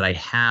that I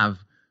have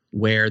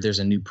where there's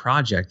a new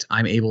project,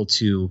 I'm able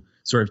to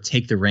sort of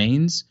take the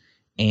reins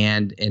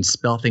and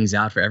spell things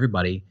out for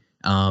everybody.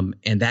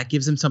 And that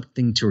gives them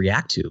something to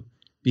react to,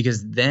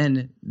 because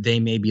then they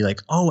may be like,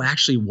 oh,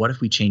 actually, what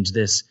if we change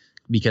this?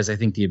 Because I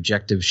think the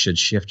objective should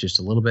shift just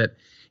a little bit.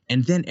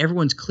 And then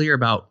everyone's clear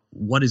about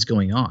what is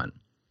going on.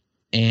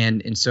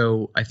 And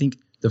so I think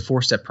the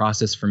 4-step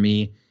process for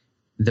me,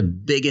 the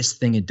biggest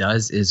thing it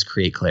does is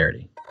create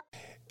clarity.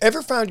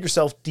 Ever found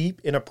yourself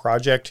deep in a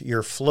project,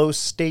 your flow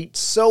state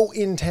so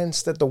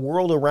intense that the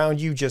world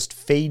around you just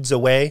fades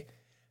away?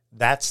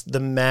 That's the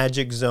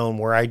magic zone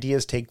where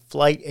ideas take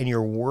flight and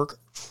your work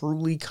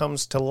truly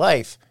comes to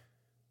life.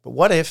 But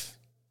what if,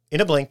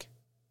 in a blink,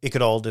 it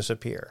could all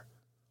disappear?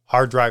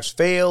 Hard drives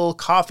fail,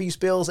 coffee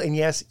spills, and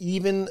yes,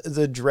 even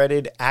the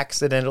dreaded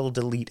accidental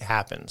delete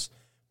happens.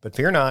 But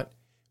fear not,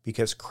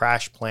 because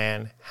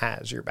CrashPlan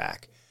has your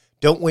back.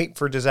 Don't wait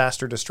for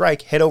disaster to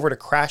strike. Head over to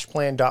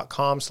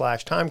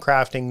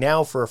crashplan.com/timecrafting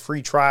now for a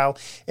free trial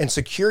and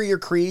secure your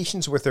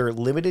creations with their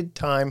limited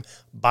time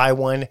buy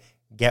one,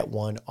 get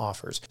one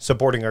offers.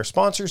 Supporting our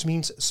sponsors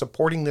means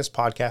supporting this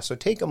podcast, so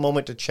take a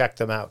moment to check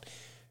them out.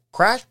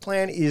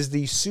 CrashPlan is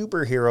the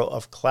superhero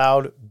of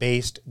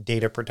cloud-based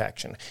data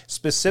protection,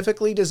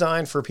 specifically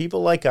designed for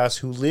people like us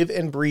who live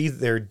and breathe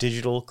their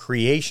digital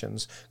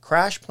creations.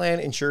 CrashPlan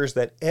ensures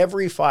that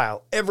every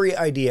file, every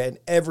idea, and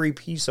every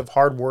piece of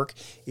hard work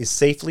is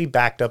safely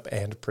backed up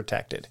and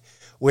protected.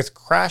 With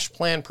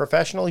CrashPlan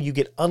Professional, you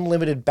get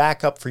unlimited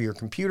backup for your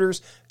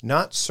computers,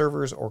 not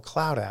servers or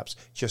cloud apps,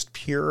 just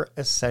pure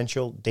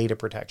essential data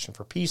protection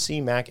for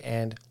PC, Mac,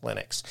 and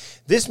Linux.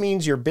 This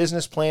means your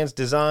business plans,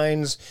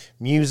 designs,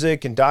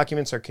 music, and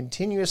documents are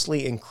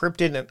continuously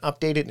encrypted and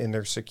updated in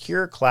their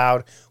secure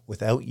cloud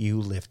without you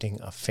lifting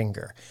a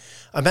finger.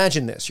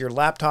 Imagine this, your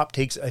laptop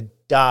takes a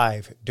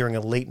dive during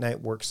a late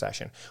night work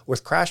session.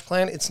 With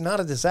CrashPlan, it's not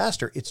a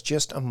disaster, it's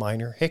just a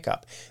minor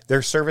hiccup.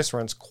 Their service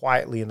runs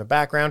quietly in the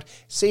background,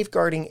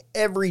 safeguarding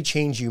every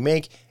change you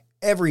make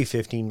every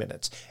 15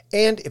 minutes.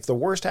 And if the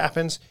worst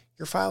happens,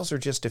 your files are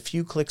just a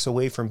few clicks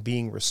away from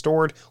being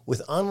restored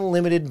with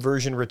unlimited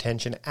version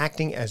retention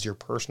acting as your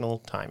personal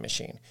time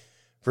machine.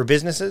 For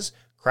businesses,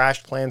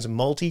 CrashPlan's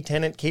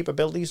multi-tenant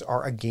capabilities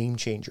are a game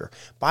changer.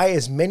 Buy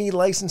as many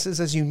licenses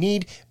as you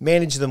need,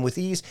 manage them with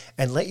ease,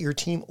 and let your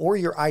team or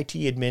your IT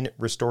admin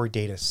restore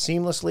data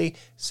seamlessly,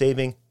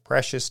 saving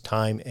precious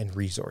time and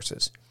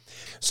resources.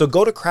 So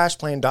go to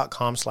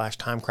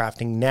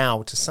crashplan.com/timecrafting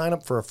now to sign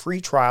up for a free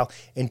trial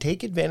and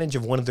take advantage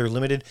of one of their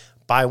limited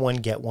buy one,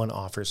 get one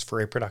offers for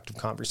a productive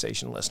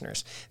conversation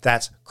listeners.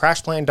 That's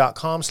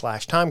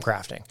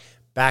crashplan.com/timecrafting.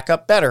 Back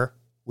up better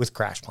with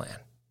CrashPlan.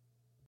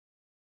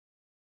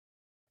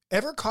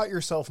 Ever caught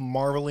yourself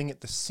marveling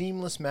at the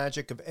seamless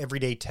magic of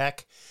everyday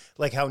tech,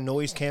 like how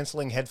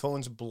noise-canceling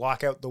headphones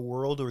block out the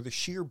world or the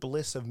sheer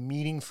bliss of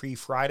meeting-free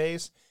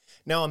Fridays?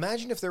 Now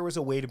imagine if there was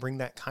a way to bring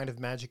that kind of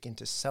magic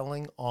into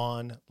selling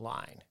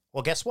online.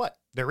 Well, guess what?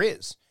 There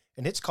is,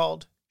 and it's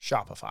called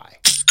Shopify.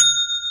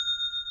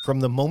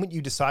 From the moment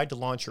you decide to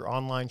launch your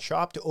online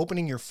shop to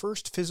opening your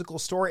first physical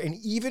store, and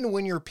even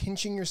when you're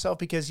pinching yourself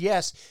because,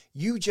 yes,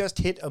 you just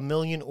hit 1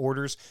 million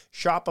orders,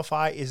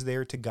 Shopify is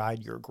there to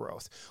guide your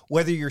growth.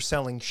 Whether you're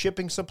selling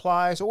shipping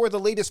supplies or the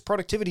latest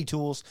productivity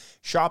tools,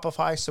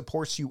 Shopify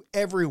supports you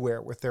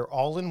everywhere with their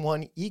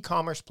all-in-one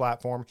e-commerce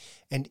platform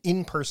and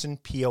in-person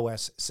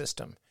POS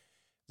system.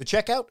 The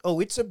checkout,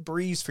 it's a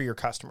breeze for your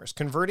customers,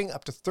 converting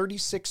up to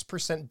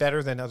 36%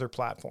 better than other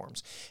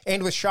platforms.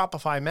 And with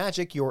Shopify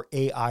Magic, your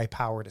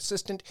AI-powered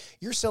assistant,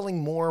 you're selling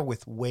more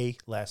with way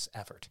less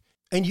effort.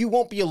 And you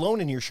won't be alone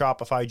in your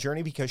Shopify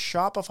journey because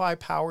Shopify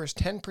powers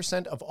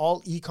 10% of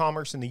all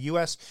e-commerce in the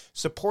US,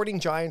 supporting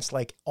giants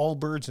like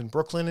Allbirds and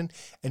Brooklinen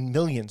and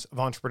millions of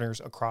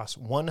entrepreneurs across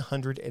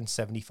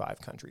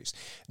 175 countries.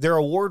 Their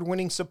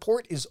award-winning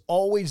support is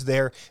always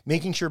there,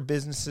 making sure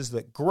businesses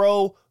that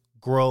grow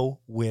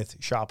with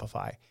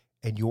Shopify,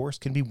 and yours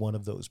can be one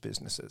of those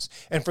businesses.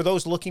 And for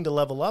those looking to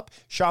level up,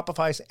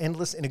 Shopify's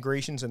endless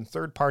integrations and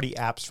third-party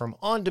apps from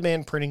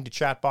on-demand printing to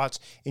chatbots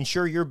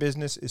ensure your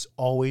business is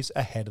always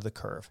ahead of the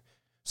curve.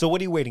 So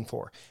what are you waiting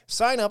for?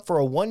 Sign up for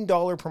a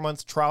 $1 per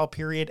month trial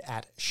period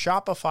at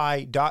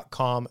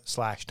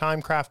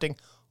shopify.com/timecrafting,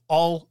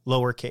 all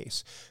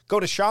lowercase. Go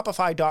to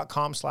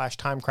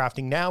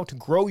shopify.com/timecrafting now to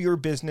grow your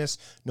business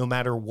no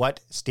matter what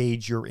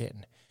stage you're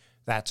in.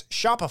 That's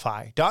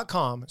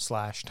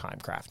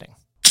shopify.com/timecrafting.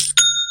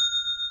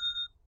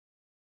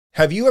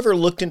 Have you ever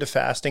looked into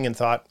fasting and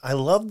thought, I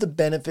love the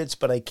benefits,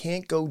 but I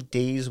can't go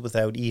days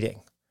without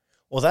eating?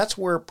 Well, that's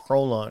where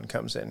Prolon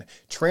comes in,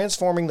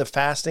 transforming the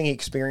fasting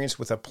experience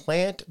with a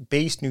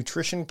plant-based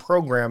nutrition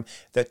program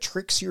that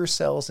tricks your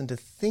cells into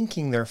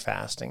thinking they're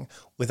fasting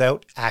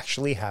without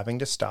actually having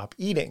to stop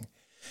eating.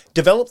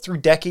 Developed through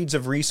decades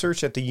of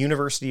research at the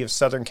University of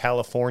Southern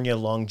California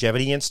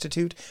Longevity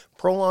Institute,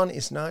 Prolon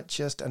is not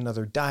just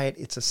another diet,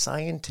 it's a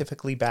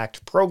scientifically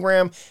backed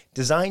program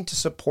designed to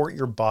support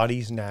your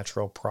body's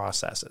natural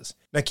processes.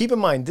 Now keep in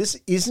mind, this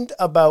isn't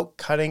about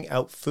cutting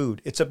out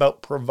food. It's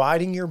about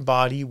providing your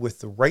body with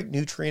the right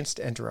nutrients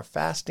to enter a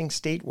fasting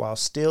state while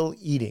still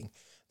eating.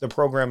 The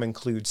program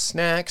includes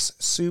snacks,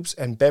 soups,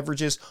 and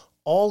beverages,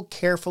 all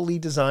carefully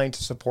designed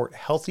to support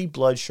healthy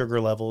blood sugar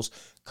levels,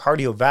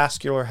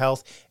 cardiovascular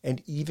health,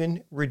 and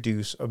even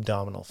reduce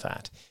abdominal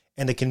fat.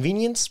 And the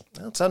convenience,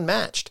 it's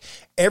unmatched.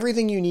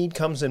 Everything you need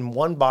comes in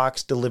one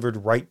box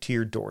delivered right to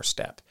your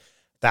doorstep.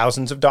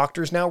 Thousands of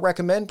doctors now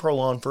recommend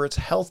Prolon for its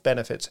health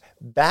benefits,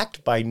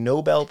 backed by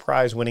Nobel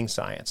Prize-winning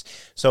science.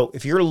 So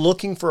if you're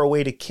looking for a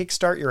way to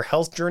kickstart your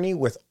health journey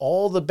with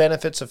all the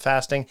benefits of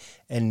fasting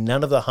and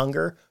none of the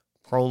hunger,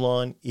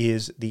 Prolon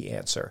is the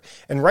answer.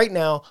 And right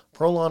now,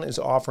 Prolon is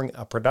offering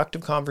a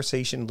Productive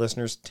Conversation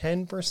listeners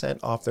 10%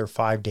 off their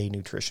 5-day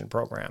nutrition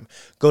program.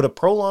 Go to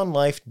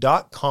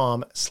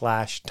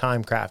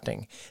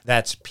prolonlife.com/timecrafting.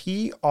 That's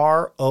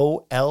PROLON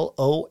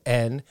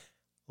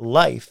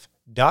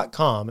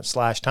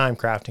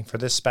life.com/timecrafting for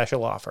this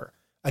special offer.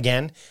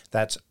 Again,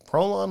 that's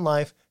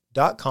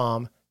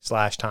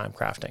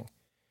prolonlife.com/timecrafting.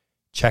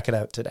 Check it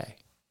out today.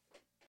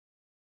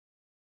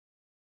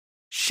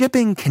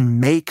 Shipping can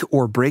make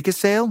or break a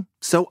sale,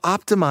 so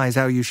optimize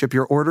how you ship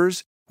your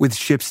orders with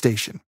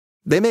ShipStation.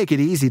 They make it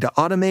easy to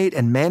automate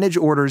and manage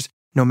orders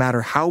no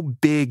matter how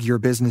big your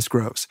business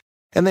grows.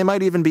 And they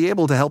might even be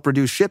able to help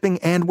reduce shipping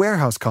and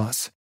warehouse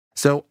costs.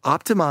 So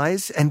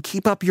optimize and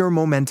keep up your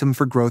momentum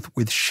for growth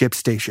with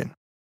ShipStation.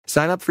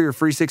 Sign up for your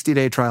free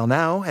 60-day trial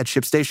now at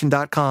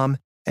ShipStation.com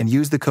and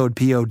use the code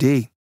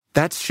POD.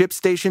 That's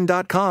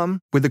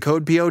ShipStation.com with the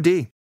code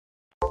POD.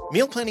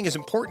 Meal planning is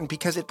important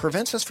because it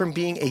prevents us from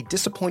being a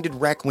disappointed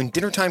wreck when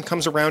dinner time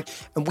comes around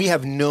and we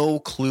have no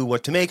clue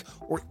what to make,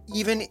 or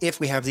even if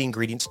we have the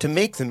ingredients to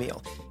make the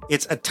meal.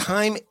 It's a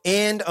time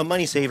and a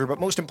money saver, but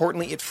most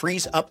importantly, it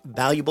frees up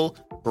valuable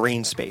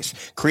brain space.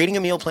 Creating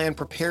a meal plan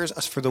prepares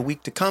us for the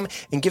week to come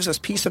and gives us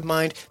peace of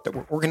mind that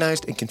we're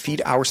organized and can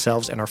feed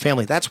ourselves and our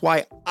family. That's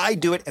why I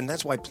do it, and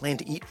that's why Plan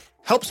to Eat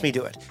helps me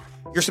do it.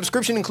 Your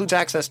subscription includes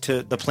access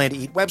to the Plan to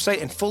Eat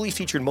website and fully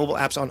featured mobile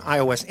apps on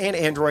iOS and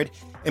Android.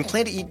 And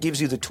Plan to Eat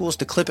gives you the tools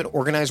to clip and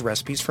organize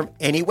recipes from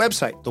any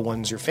website, the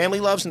ones your family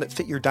loves and that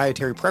fit your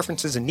dietary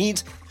preferences and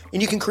needs.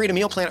 And you can create a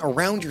meal plan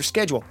around your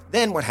schedule.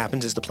 Then what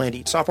happens is the Plan to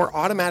Eat software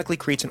automatically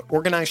creates an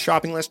organized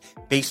shopping list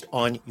based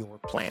on your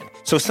plan.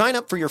 So sign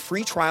up for your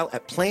free trial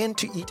at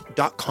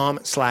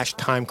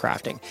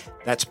plantoeat.com/timecrafting.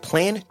 That's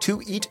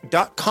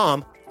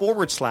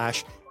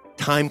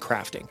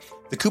plantoeat.com/timecrafting.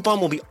 The coupon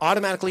will be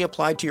automatically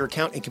applied to your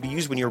account and can be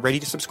used when you're ready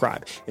to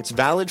subscribe. It's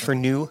valid for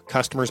new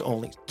customers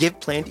only. Give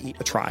Plan to Eat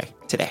a try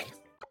today.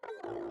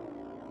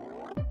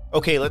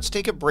 Okay, let's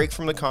take a break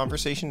from the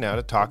conversation now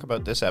to talk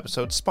about this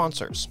episode's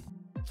sponsors.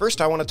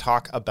 First, I want to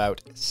talk about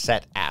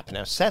SetApp.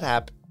 Now,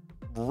 SetApp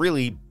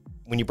really,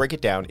 when you break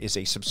it down, is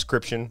a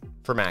subscription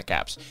for Mac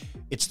apps.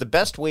 It's the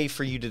best way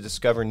for you to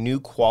discover new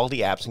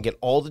quality apps and get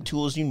all the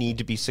tools you need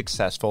to be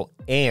successful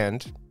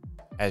and,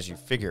 as you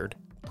figured,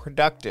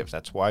 productive.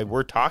 That's why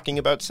we're talking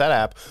about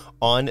SetApp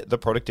on the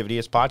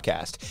Productivityist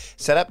podcast.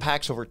 SetApp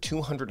packs over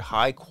 200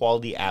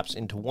 high-quality apps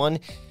into one,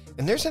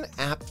 and there's an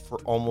app for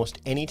almost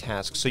any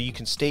task, so you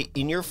can stay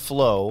in your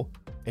flow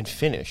and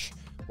finish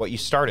what you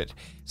started.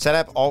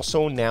 SetApp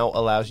also now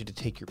allows you to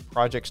take your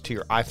projects to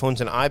your iPhones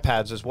and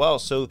iPads as well,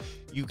 so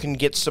you can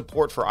get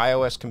support for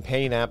iOS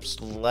companion apps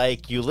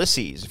like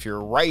Ulysses if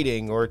you're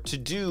writing, or To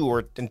Do,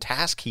 or in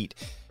Task Heat.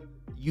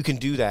 You can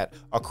do that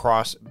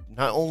across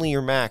not only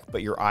your Mac,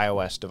 but your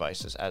iOS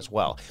devices as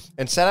well.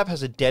 And SetApp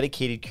has a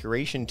dedicated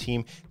curation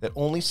team that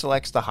only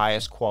selects the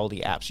highest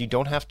quality apps. You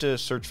don't have to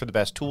search for the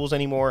best tools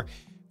anymore.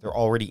 They're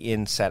already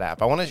in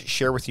SetApp. I want to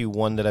share with you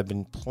one that I've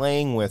been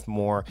playing with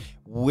more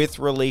with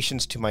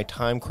relations to my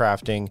time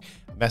crafting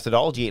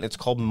methodology, and it's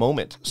called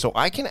Moment. So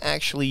I can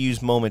actually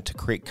use Moment to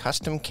create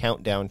custom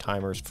countdown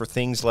timers for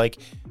things like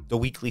the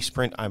weekly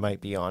sprint I might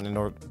be on. And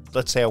or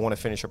let's say I want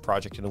to finish a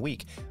project in a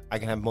week. I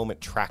can have Moment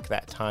track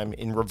that time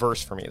in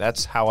reverse for me.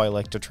 That's how I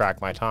like to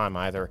track my time,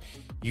 either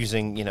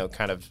using,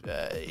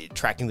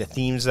 tracking the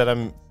themes that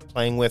I'm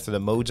playing with or the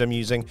modes I'm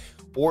using,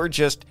 or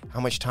just how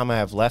much time I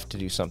have left to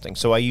do something.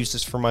 So I use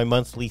this for my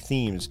monthly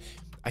themes.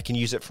 I can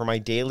use it for my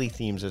daily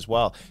themes as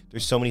well.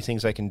 There's so many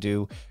things I can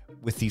do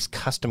with these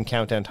custom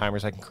countdown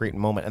timers I can create in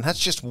Moment. And that's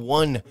just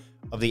one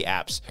of the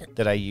apps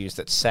that I use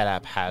that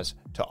SetApp has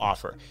to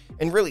offer.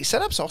 And really,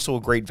 SetApp's also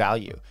a great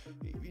value.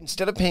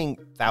 Instead of paying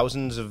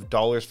thousands of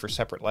dollars for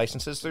separate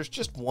licenses, there's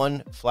just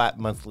one flat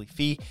monthly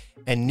fee,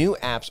 and new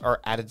apps are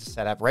added to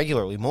SetApp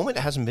regularly. Moment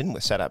hasn't been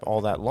with SetApp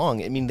all that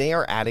long. I mean, they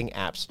are adding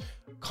apps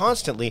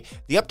constantly.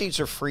 The updates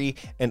are free,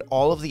 and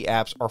all of the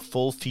apps are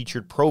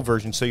full-featured pro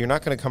versions, so you're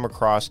not going to come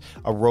across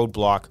a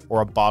roadblock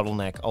or a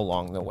bottleneck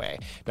along the way.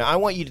 Now, I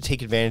want you to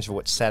take advantage of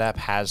what SetApp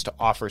has to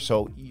offer,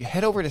 so you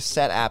head over to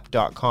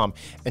setapp.com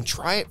and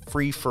try it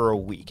free for a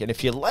week. And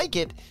if you like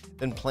it,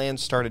 then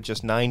plans start at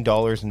just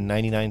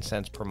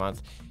 $9.99 per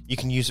month. You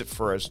can use it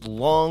for as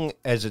long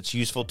as it's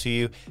useful to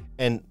you,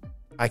 and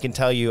I can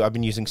tell you, I've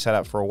been using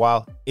SetApp for a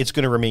while. It's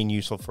going to remain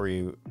useful for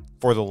you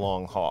for the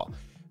long haul.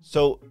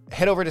 So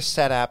head over to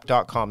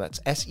setapp.com. That's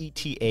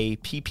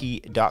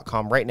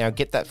setapp.com right now.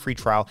 Get that free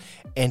trial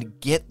and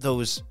get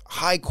those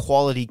high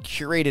quality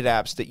curated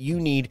apps that you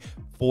need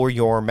for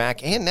your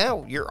Mac and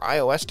now your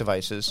iOS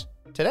devices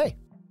today.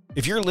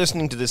 If you're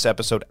listening to this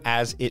episode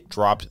as it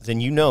dropped, then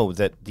you know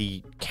that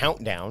the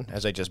countdown,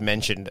 as I just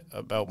mentioned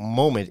about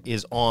Moment,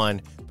 is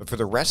on. But for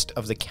the rest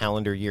of the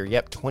calendar year,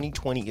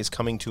 2020 is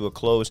coming to a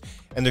close,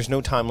 and there's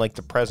no time like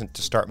the present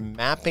to start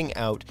mapping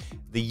out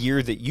the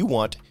year that you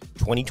want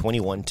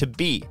 2021 to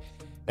be.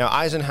 Now,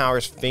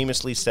 Eisenhower's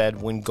famously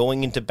said, "When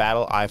going into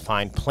battle, I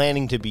find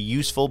planning to be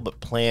useful, but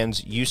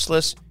plans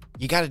useless."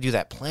 You got to do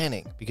that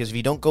planning, because if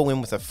you don't go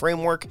in with a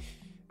framework,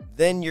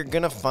 then you're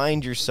going to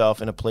find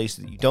yourself in a place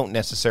that you don't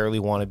necessarily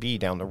want to be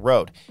down the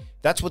road.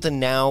 That's what the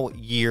Now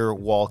Year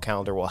wall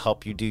calendar will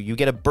help you do. You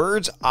get a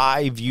bird's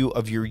eye view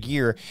of your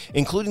year,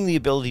 including the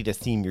ability to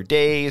theme your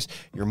days,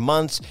 your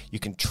months. You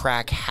can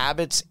track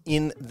habits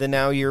in the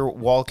Now Year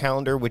wall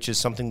calendar, which is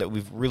something that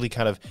we've really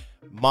kind of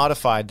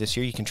modified this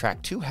year. You can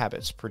track 2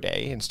 habits per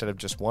day instead of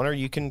just 1, or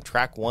you can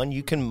track 1.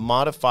 You can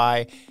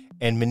modify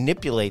and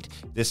manipulate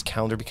this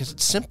calendar because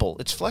it's simple,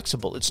 it's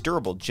flexible, it's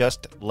durable,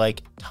 just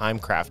like time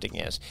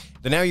crafting is.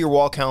 The Now Year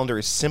wall calendar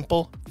is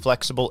simple,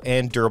 flexible,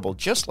 and durable,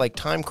 just like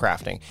time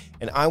crafting.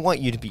 And I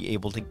want you to be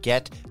able to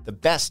get the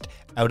best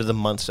out of the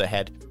months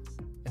ahead.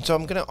 And so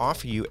I'm going to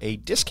offer you a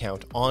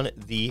discount on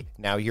the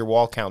Now Year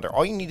wall calendar.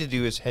 All you need to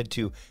do is head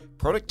to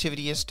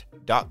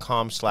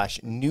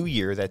productivityist.com/New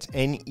Year. That's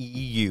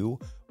NEUYEAR,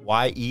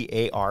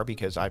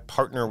 because I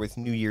partner with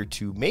New Year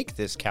to make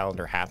this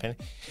calendar happen.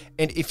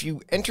 And if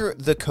you enter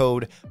the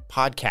code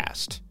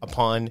podcast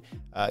upon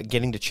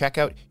getting to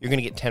checkout, you're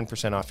going to get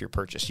 10% off your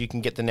purchase. You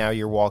can get the Now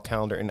Year wall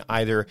calendar in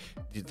either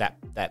that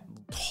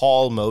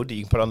tall mode that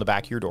you can put on the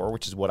back of your door,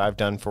 which is what I've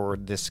done for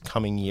this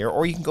coming year,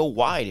 or you can go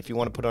wide if you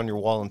want to put it on your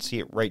wall and see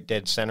it right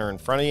dead center in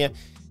front of you.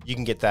 You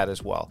can get that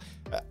as well.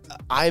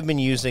 I've been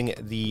using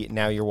the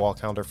Now Year wall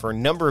calendar for a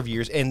number of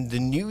years, and the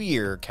New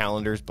Year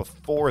calendars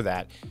before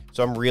that.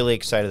 So I'm really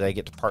excited that I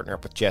get to partner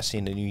up with Jesse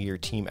and the New Year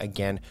team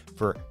again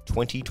for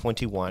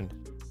 2021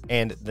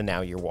 and the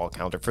Now Year wall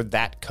calendar for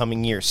that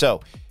coming year. So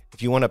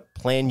if you want to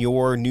plan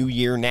your new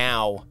year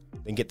now,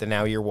 then get the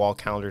Now Year wall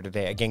calendar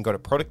today. Again, go to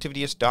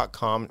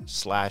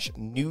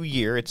productivityist.com/New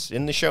Year. It's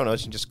in the show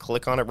notes. You can just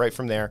click on it right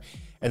from there,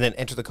 and then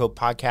enter the code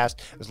podcast,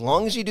 as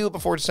long as you do it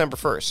before December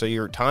 1st. So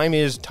your time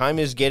is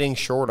getting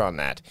short on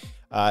that.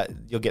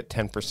 You'll get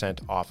 10%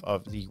 off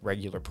of the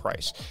regular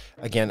price.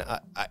 Again,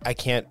 I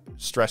can't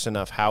stress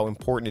enough how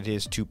important it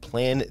is to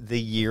plan the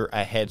year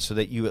ahead so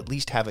that you at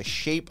least have a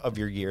shape of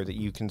your year that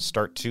you can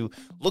start to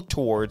look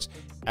towards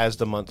as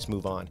the months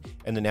move on.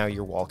 And the Now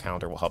Year wall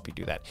calendar will help you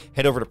do that.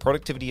 Head over to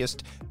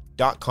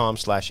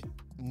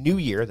productivityist.com/New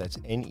Year. That's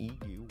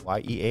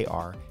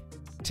NEUYEAR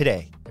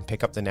today, and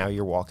pick up the Now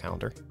Year wall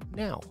calendar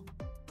now.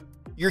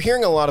 You're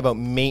hearing a lot about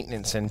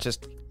maintenance and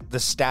just the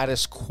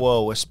status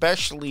quo,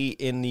 especially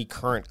in the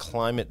current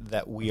climate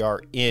that we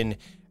are in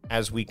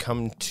as we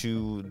come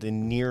to the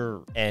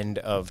near end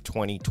of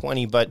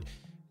 2020. But,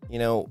 you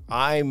know,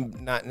 I'm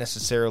not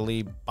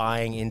necessarily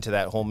buying into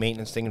that whole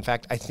maintenance thing. In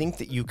fact, I think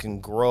that you can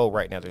grow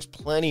right now. There's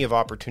plenty of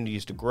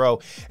opportunities to grow.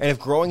 And if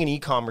growing an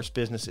e-commerce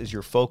business is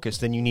your focus,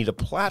 then you need a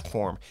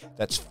platform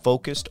that's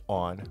focused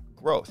on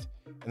growth.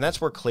 And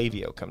that's where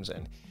Klaviyo comes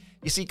in.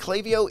 You see,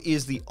 Klaviyo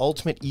is the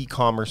ultimate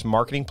e-commerce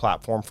marketing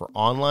platform for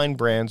online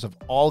brands of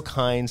all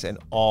kinds and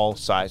all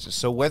sizes.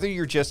 So whether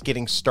you're just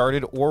getting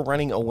started or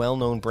running a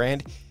well-known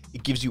brand,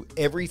 it gives you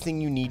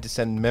everything you need to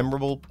send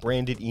memorable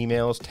branded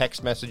emails,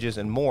 text messages,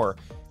 and more,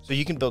 so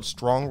you can build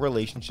strong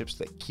relationships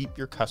that keep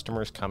your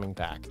customers coming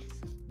back.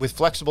 With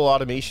flexible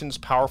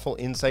automations, powerful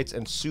insights,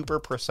 and super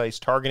precise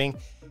targeting,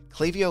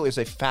 Klaviyo is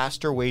a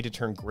faster way to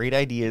turn great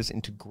ideas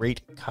into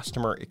great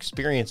customer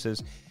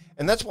experiences.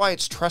 And that's why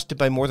it's trusted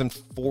by more than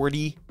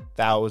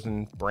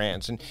 40,000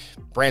 brands, and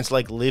brands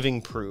like Living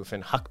Proof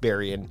and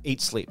Huckberry and 8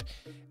 Sleep.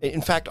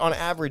 In fact, on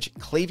average,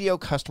 Klaviyo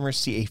customers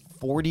see a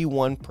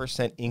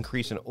 41%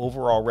 increase in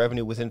overall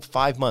revenue within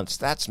 5 months.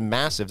 That's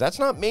massive. That's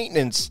not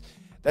maintenance.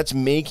 That's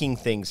making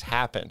things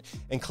happen.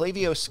 And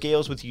Klaviyo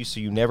scales with you so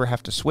you never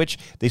have to switch.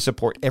 They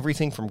support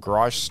everything from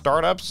garage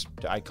startups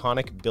to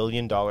iconic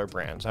billion-dollar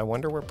brands. I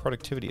wonder where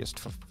Productivityist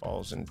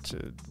falls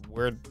into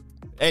where...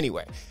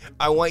 Anyway,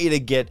 I want you to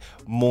get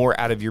more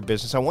out of your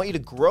business. I want you to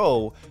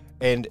grow,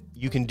 and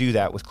you can do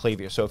that with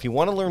Klaviyo. So if you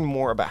want to learn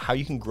more about how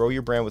you can grow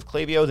your brand with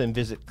Klaviyo, then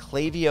visit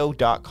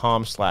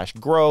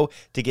klaviyo.com/grow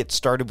to get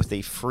started with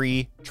a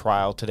free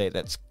trial today.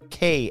 That's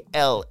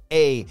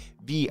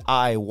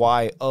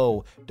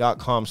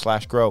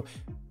KLAVIYO.com/grow.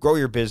 Grow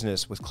your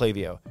business with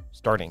Klaviyo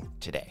starting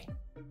today.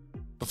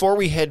 Before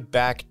we head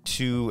back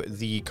to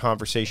the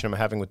conversation I'm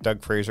having with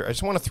Doug Fraser, I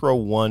just want to throw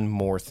one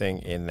more thing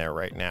in there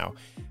right now.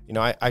 You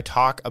know, I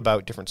talk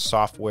about different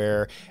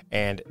software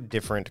and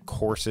different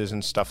courses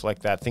and stuff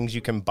like that, things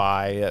you can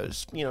buy,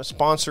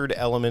 sponsored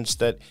elements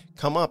that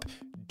come up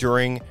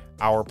during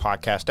our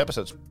podcast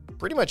episodes,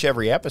 pretty much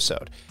every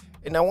episode.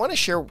 And I want to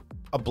share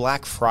a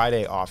Black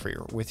Friday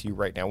offer with you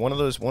right now. One of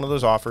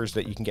those offers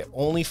that you can get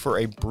only for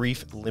a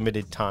brief,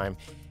 limited time.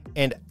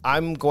 And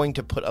I'm going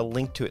to put a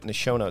link to it in the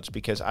show notes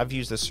because I've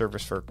used this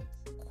service for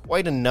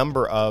quite a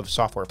number of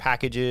software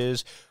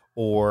packages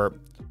or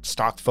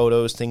stock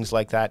photos, things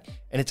like that.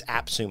 And it's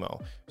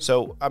AppSumo.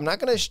 So I'm not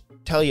going to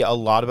tell you a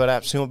lot about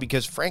AppSumo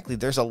because, frankly,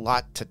 there's a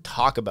lot to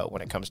talk about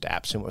when it comes to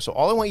AppSumo. So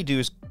all I want you to do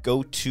is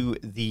go to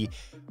the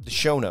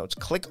show notes,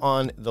 click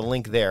on the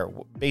link there.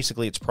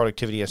 Basically, it's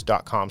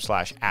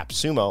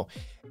productivityist.com/AppSumo.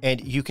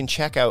 And you can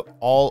check out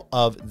all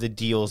of the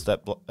deals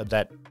that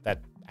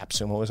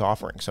AppSumo is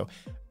offering. So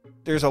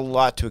there's a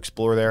lot to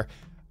explore there.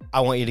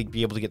 I want you to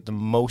be able to get the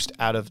most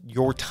out of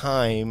your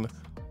time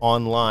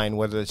online,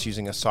 whether it's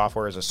using a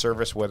software as a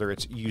service, whether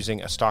it's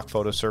using a stock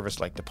photo service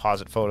like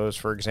Deposit Photos,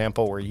 for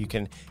example, where you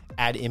can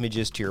add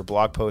images to your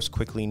blog post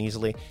quickly and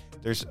easily.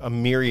 There's a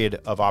myriad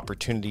of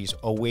opportunities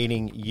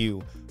awaiting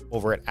you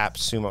over at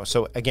AppSumo.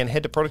 So again,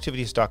 head to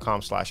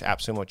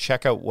productivityist.com/AppSumo.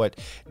 Check out what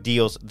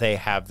deals they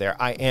have there.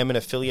 I am an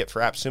affiliate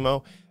for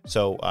AppSumo.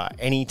 So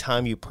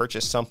anytime you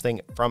purchase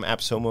something from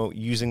AppSumo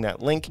using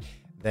that link,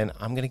 then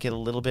I'm going to get a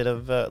little bit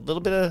of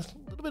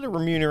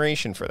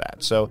remuneration for that.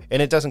 So,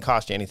 and it doesn't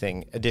cost you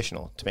anything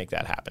additional to make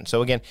that happen.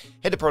 So again,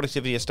 head to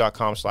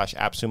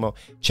productivityist.com/AppSumo.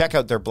 Check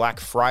out their Black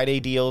Friday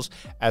deals,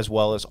 as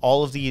well as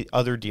all of the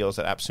other deals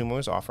that AppSumo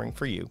is offering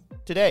for you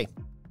today.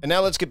 And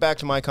now let's get back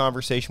to my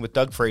conversation with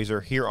Doug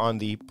Fraser here on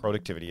the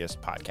Productivityist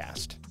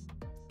podcast.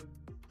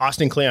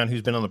 Austin Kleon,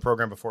 who's been on the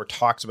program before,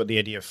 talks about the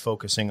idea of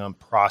focusing on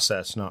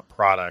process, not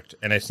product.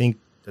 And I think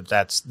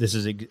this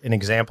is an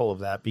example of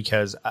that,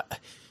 because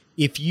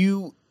if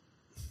you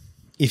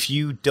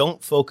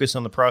don't focus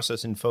on the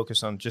process and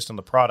focus on just on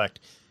the product,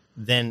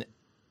 then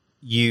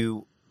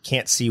you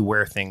can't see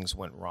where things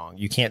went wrong.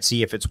 You can't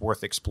see if it's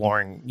worth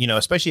exploring,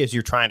 especially as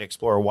you're trying to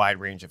explore a wide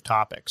range of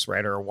topics,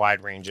 right? Or a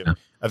wide range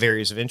of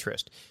areas of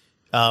interest.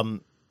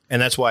 And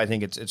that's why I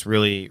think it's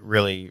really,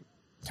 really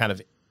kind of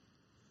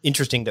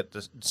interesting that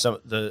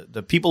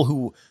the people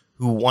who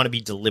want to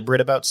be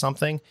deliberate about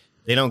something,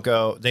 they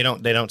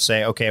don't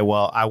say, okay,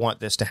 well, I want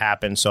this to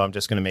happen, so I'm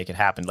just going to make it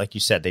happen. Like you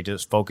said, they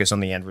just focus on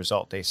the end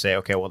result. They say,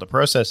 okay, well, the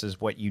process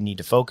is what you need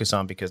to focus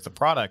on, because the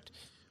product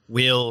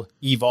will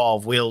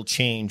evolve, will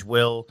change,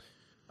 will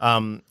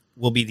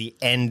be the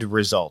end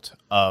result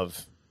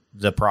of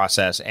the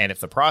process. And if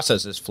the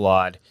process is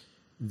flawed,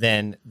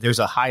 then there's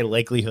a high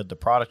likelihood the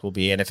product will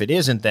be. And if it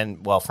isn't,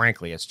 then, well,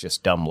 frankly, it's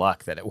just dumb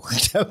luck that it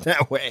worked out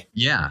that way.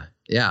 Yeah.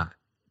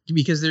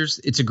 Because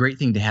it's a great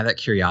thing to have that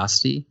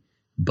curiosity,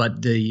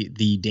 but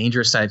the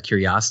dangerous side of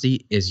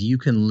curiosity is you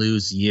can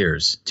lose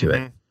years to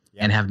it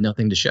and have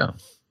nothing to show.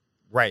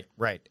 Right.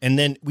 And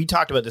then we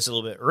talked about this a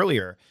little bit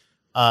earlier,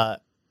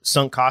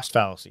 sunk cost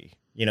fallacy.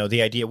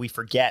 The idea we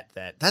forget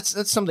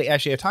that's something.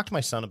 Actually, I talked to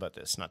my son about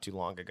this not too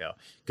long ago,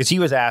 because he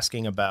was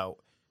asking about,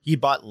 he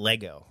bought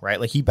Lego, right?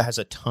 Like, he has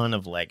a ton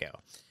of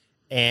Lego,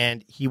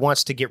 and he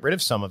wants to get rid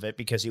of some of it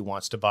because he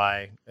wants to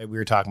buy, we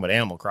were talking about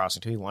Animal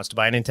Crossing too, he wants to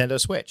buy a Nintendo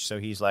Switch. So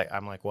he's like,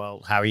 I'm like,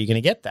 well, how are you going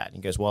to get that? And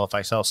he goes, well, if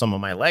I sell some of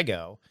my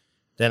Lego,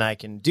 then I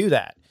can do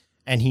that.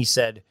 And he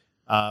said,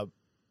 but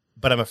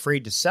I'm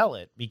afraid to sell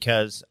it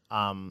because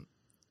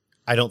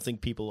I don't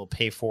think people will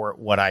pay for it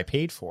what I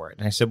paid for it.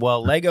 And I said,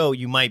 well, Lego,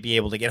 you might be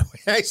able to get away.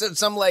 I said,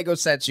 some Lego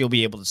sets you'll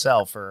be able to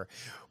sell for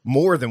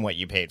more than what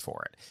you paid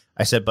for it.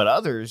 I said, but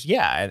others,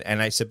 yeah.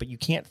 And I said, but you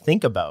can't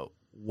think about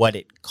what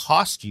it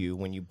cost you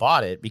when you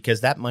bought it,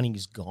 because that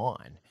money's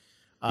gone.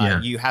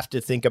 You have to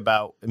think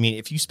about,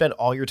 if you spend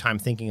all your time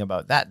thinking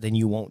about that, then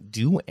you won't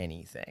do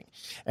anything.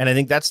 And I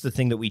think that's the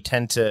thing that we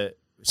tend to,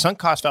 sunk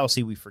cost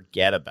fallacy, we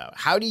forget about.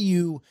 How do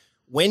you,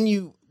 when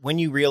you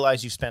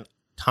realize you spent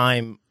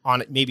time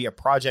on maybe a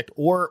project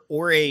or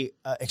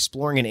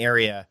exploring an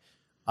area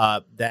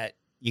that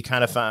you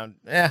kind of found,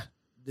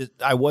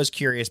 I was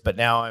curious, but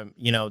now I'm,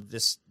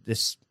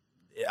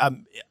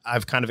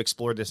 I've kind of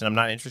explored this and I'm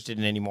not interested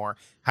in it anymore.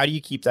 How do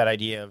you keep that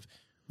idea of,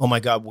 oh my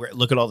God,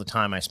 look at all the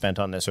time I spent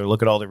on this, or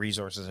look at all the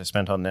resources I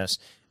spent on this,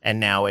 and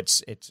now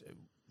it's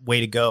way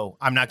to go,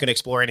 I'm not going to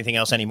explore anything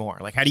else anymore.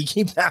 Like, how do you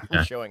keep that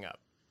from showing up?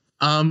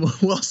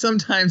 Well,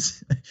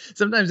 sometimes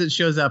it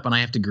shows up and I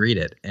have to greet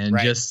it and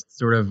just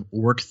sort of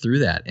work through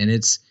that. And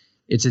it's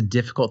a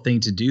difficult thing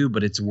to do,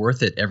 but it's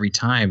worth it every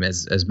time,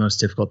 as most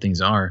difficult things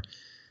are,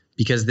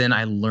 because then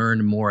I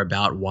learn more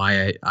about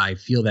why I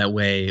feel that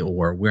way,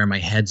 or where my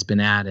head's been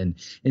at. And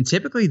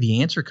typically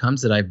the answer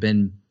comes that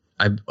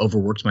I've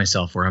overworked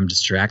myself, or I'm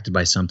distracted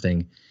by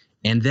something.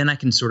 And then I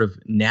can sort of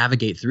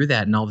navigate through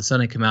that. And all of a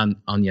sudden I come out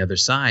on the other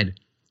side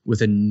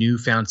with a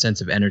newfound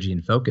sense of energy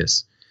and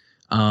focus.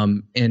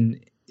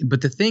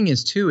 But the thing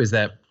is too, is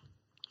that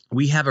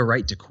we have a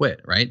right to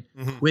quit, right?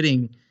 Mm-hmm.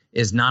 Quitting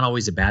is not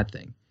always a bad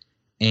thing.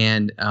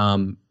 And,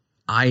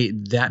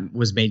 that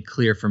was made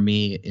clear for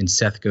me in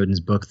Seth Godin's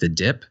book, The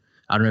Dip.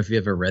 I don't know if you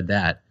ever read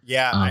that.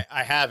 Yeah,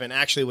 I have. And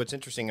actually what's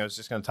interesting, I was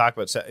just going to talk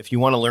about, if you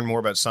want to learn more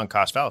about sunk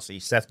cost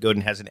fallacy, Seth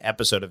Godin has an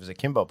episode of his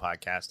Akimbo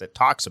podcast that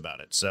talks about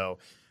it. So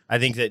I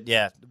think that,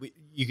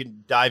 you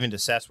can dive into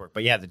Seth's work,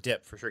 but The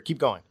Dip for sure. Keep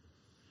going.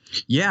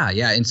 Yeah.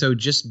 And so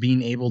just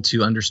being able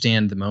to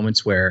understand the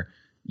moments where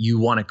you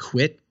want to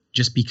quit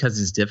just because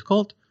it's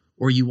difficult,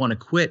 or you want to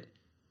quit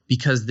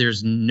because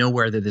there's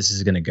nowhere that this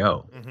is going to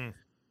go. Mm-hmm.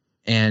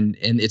 And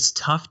it's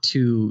tough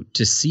to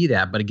see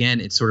that. But again,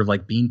 it's sort of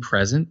like being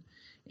present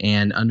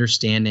and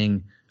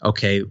understanding,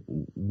 okay,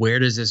 where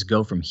does this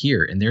go from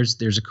here? And there's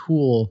a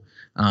cool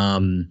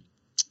thing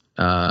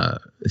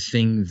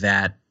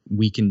that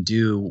we can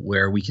do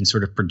where we can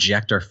sort of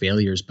project our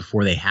failures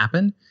before they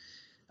happen.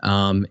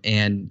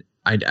 And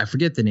I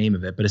forget the name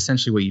of it, but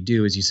essentially what you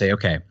do is you say,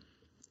 okay,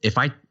 if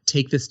I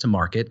take this to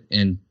market,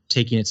 and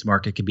taking it to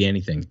market could be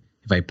anything.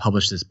 If I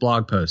publish this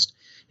blog post,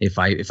 if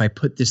I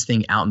put this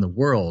thing out in the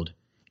world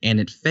and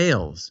it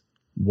fails,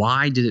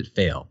 why did it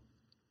fail?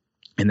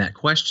 And that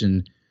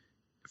question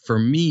for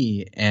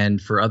me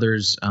and for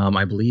others,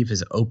 I believe,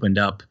 has opened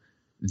up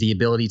the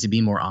ability to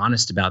be more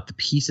honest about the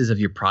pieces of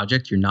your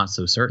project you're not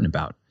so certain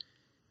about.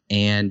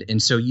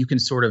 And so you can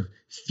sort of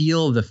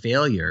feel the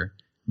failure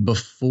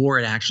before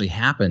it actually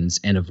happens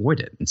and avoid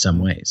it in some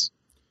ways.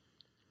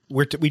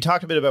 We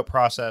talked a bit about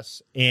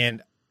process,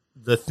 and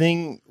the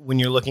thing when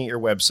you're looking at your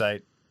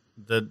website,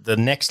 the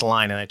next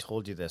line, and I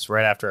told you this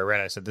right after I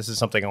read it, I said, this is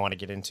something I want to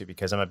get into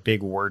because I'm a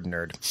big word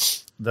nerd.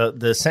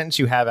 The sentence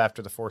you have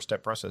after the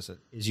 4-step process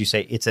is you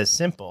say, it's as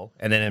simple,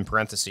 and then in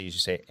parentheses, you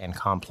say, and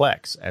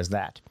complex as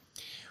that.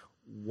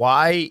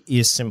 Why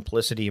is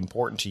simplicity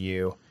important to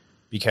you?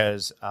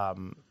 Because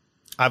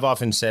I've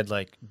often said,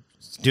 like,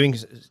 doing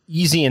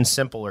easy and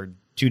simple are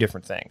two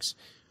different things.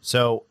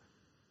 So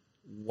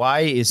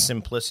why is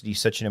simplicity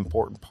such an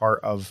important part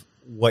of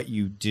what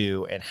you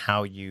do and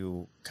how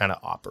you kind of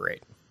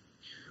operate?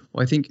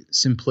 Well, I think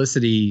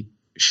simplicity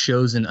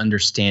shows an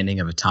understanding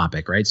of a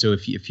topic, right? So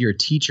if you're a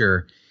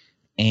teacher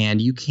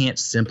and you can't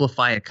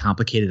simplify a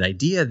complicated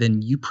idea,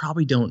 then you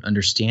probably don't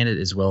understand it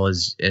as well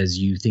as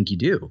you think you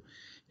do.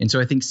 And so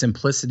I think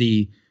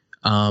simplicity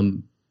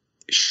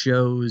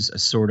shows a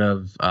sort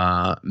of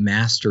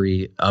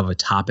mastery of a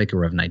topic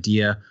or of an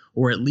idea,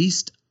 or at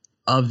least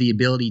of the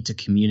ability to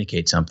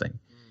communicate something.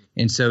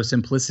 And so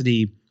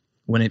simplicity,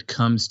 when it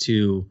comes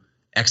to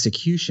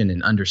execution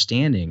and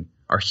understanding,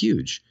 are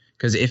huge.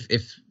 Because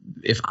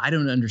if I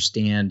don't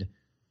understand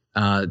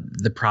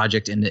the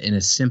project in a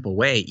simple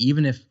way,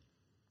 even if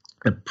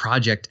the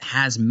project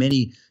has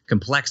many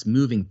complex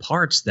moving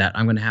parts that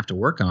I'm going to have to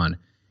work on,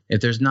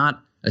 if there's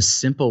not a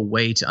simple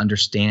way to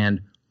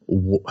understand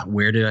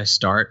where did I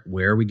start,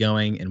 where are we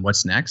going, and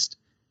what's next,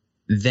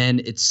 then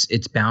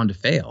it's bound to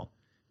fail.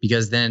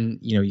 Because then,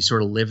 you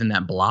sort of live in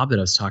that blob that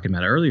I was talking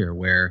about earlier,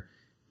 where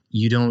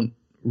you don't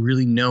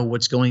really know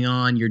what's going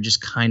on. You're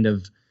just kind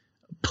of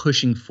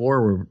pushing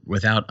forward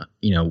without,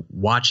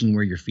 watching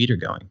where your feet are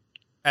going.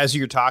 As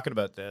you're talking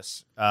about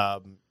this,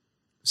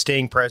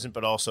 staying present,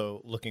 but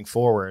also looking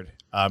forward,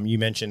 you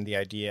mentioned the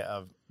idea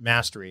of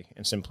mastery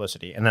and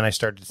simplicity. And then I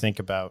started to think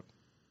about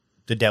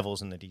the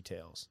devil's in the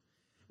details.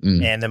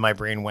 And then my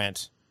brain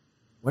went,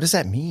 what does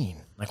that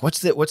mean? Like, what's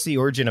the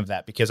origin of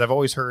that? Because I've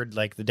always heard,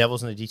 like, the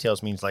devil's in the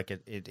details means like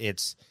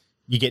it's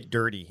you get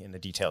dirty in the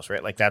details,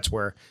 right? Like that's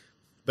where,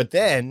 but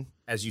then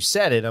as you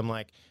said it, I'm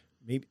like,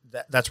 maybe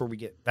that's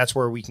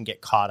where we can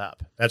get caught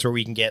up. That's where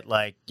we can get,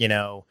 like,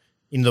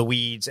 in the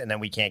weeds, and then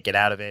we can't get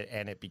out of it,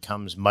 and it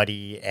becomes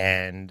muddy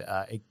and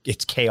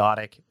it's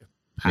chaotic,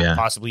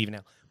 possibly even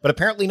now. But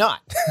apparently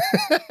not,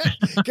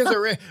 because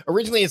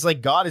originally it's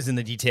like God is in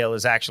the detail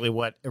is actually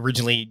what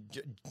originally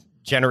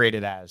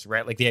generated as,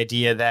 right? Like the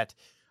idea that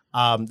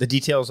the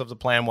details of the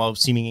plan, while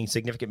seeming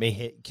insignificant,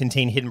 may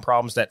contain hidden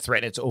problems that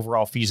threaten its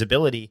overall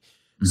feasibility.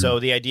 Mm-hmm.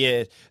 So the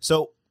idea,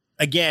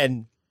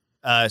 again,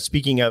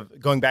 speaking of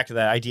going back to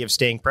that idea of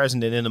staying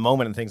present and in the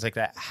moment and things like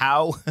that,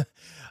 how,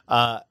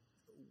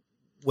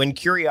 when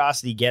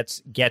curiosity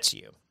gets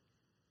you,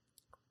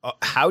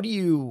 how do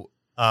you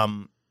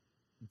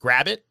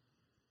grab it,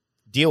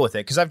 deal with it?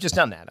 Because I've just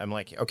done that. I'm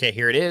like, okay,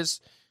 here it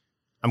is.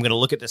 I'm going to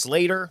look at this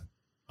later.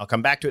 I'll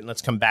come back to it, and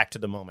let's come back to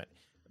the moment.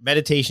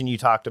 Meditation you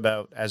talked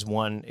about as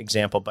one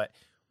example, but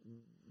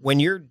when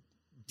you're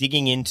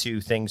digging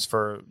into things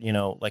for,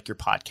 like your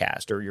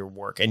podcast or your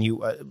work, and you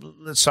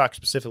let's talk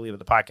specifically about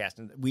the podcast.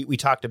 And we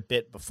talked a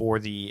bit before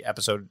the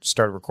episode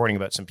started recording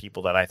about some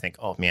people that I think,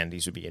 oh man,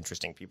 these would be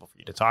interesting people for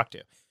you to talk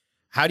to.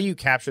 How do you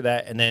capture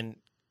that and then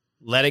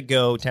let it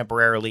go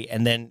temporarily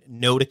and then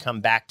know to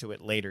come back to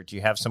it later? Do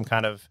you have some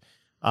kind of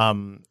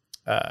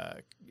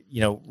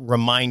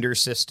reminder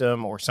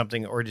system or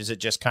something, or does it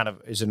just kind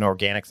of is an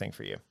organic thing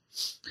for you?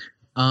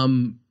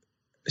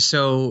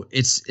 So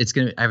it's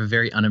gonna. I have a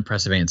very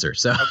unimpressive answer.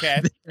 So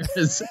okay,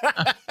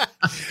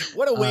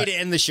 what a way to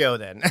end the show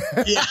then.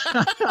 Yeah.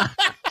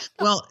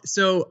 Well,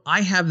 so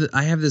I have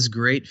this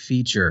great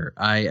feature.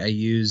 I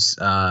use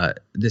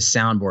this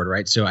soundboard,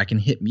 right? So I can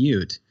hit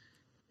mute,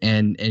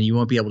 and you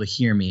won't be able to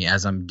hear me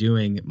as I'm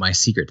doing my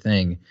secret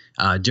thing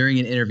during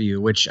an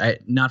interview. Which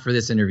not for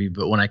this interview,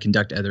 but when I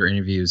conduct other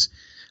interviews,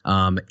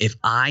 if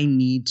I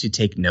need to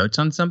take notes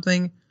on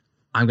something,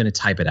 I'm going to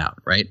type it out,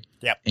 right?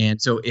 Yep.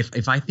 And so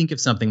if I think of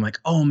something like,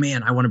 oh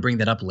man, I want to bring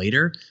that up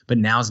later, but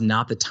now's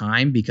not the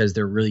time because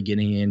they're really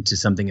getting into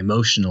something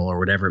emotional or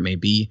whatever it may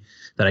be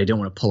that I don't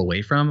want to pull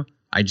away from,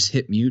 I just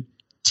hit mute,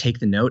 take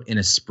the note in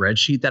a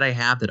spreadsheet that I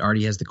have that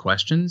already has the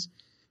questions.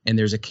 And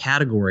there's a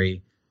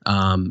category,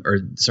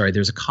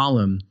 there's a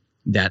column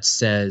that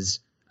says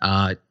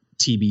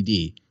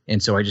TBD.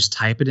 And so I just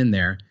type it in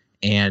there,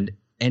 and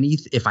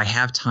if I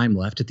have time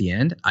left at the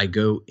end, I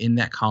go in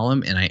that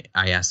column and I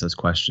ask those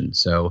questions.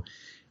 So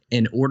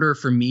in order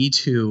for me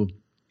to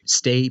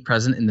stay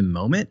present in the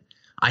moment,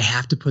 I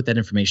have to put that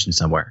information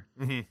somewhere.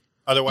 Mm-hmm.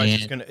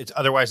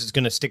 Otherwise, it's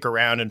gonna stick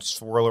around and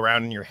swirl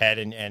around in your head,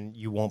 and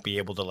you won't be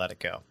able to let it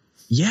go.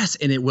 Yes,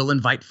 and it will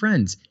invite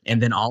friends,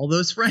 and then all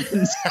those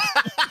friends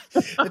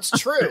It's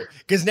true.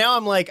 Because now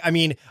I'm like, I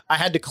mean, I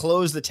had to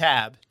close the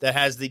tab that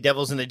has the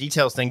devils in the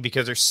details thing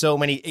because there's so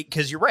many,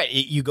 because you're right.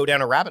 You go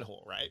down a rabbit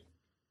hole, right?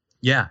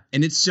 Yeah.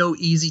 And it's so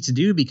easy to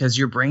do because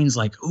your brain's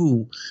like,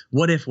 ooh,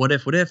 what if?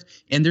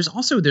 And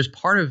there's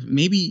part of,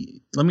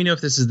 maybe, let me know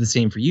if this is the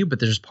same for you, but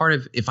there's part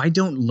of, if I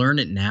don't learn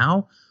it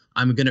now,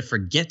 I'm going to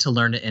forget to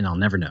learn it and I'll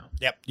never know.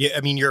 Yep. Yeah,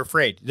 I mean, you're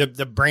afraid.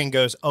 The brain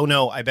goes, oh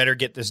no, I better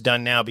get this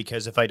done now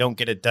because if I don't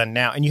get it done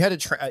now, and you had to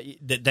try,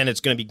 then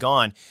it's going to be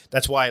gone.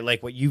 That's why I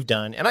like what you've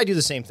done. And I do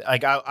the same thing.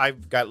 Like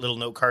I've got little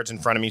note cards in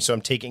front of me, so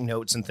I'm taking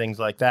notes and things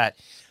like that.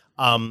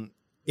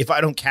 If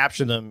I don't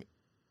capture them,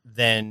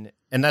 then,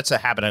 and that's a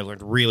habit I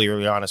learned really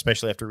early on,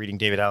 especially after reading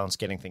David Allen's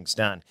Getting Things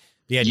Done.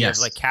 The idea of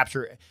like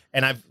capture,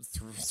 and I've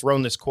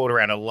thrown this quote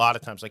around a lot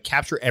of times, like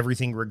capture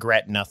everything,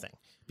 regret nothing.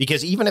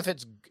 Because even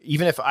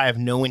if I have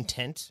no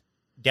intent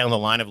down the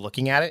line of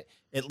looking at it,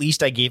 at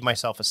least I gave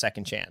myself a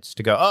second chance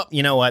to go, oh,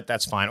 you know what,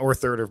 that's fine, or a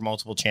third or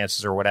multiple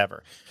chances or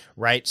whatever,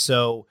 right?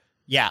 So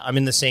yeah,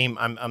 I'm the same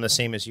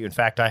as you. In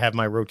fact, I have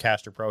my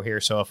Rodecaster Pro here,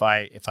 so if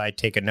I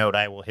take a note,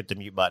 I will hit the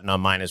mute button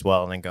on mine as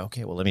well, and then go,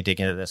 okay, well, let me dig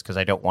into this because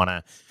I don't want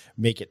to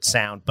make it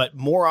sound. But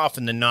more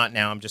often than not,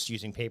 now I'm just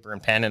using paper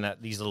and pen and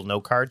these little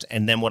note cards,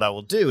 and then what I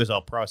will do is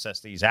I'll process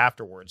these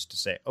afterwards to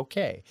say,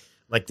 okay,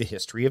 like the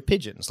history of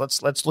pigeons.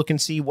 Let's look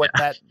and see what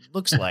that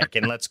looks like.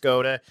 And let's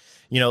go to,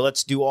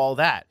 let's do all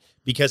that.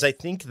 Because I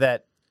think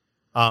that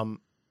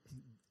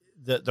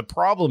the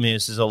problem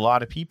is a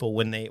lot of people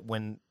when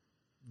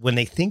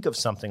they think of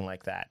something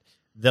like that,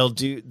 they'll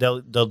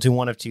do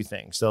one of two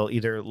things. They'll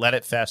either let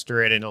it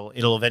fester and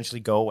it'll eventually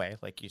go away,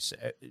 like you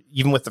said.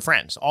 Even with the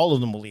friends, all of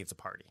them will leave the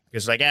party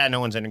because like, no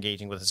one's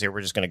engaging with us here.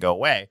 We're just going to go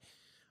away.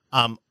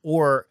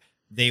 Or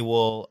they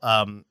will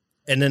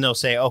and then they'll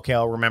say, okay,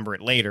 I'll remember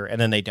it later.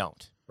 And then they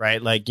don't, right?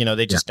 Like,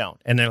 they just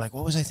don't. And they're like,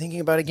 what was I thinking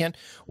about again?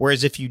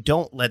 Whereas if you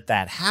don't let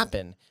that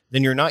happen,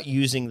 then you're not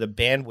using the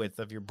bandwidth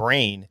of your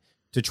brain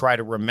to try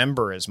to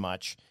remember as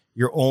much.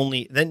 You're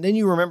only, then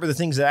you remember the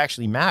things that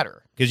actually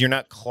matter because you're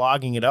not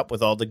clogging it up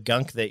with all the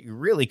gunk that you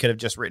really could have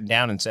just written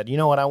down and said, you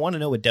know what? I want to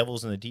know what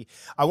devil's in the D.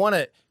 I want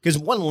to, because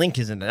one link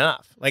isn't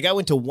enough. Like I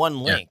went to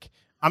one link.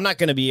 I'm not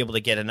going to be able to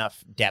get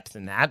enough depth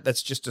in that.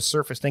 That's just a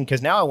surface thing.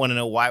 Because now I want to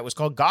know why it was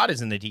called God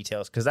is in the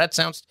details. Because that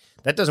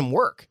doesn't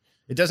work.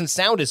 It doesn't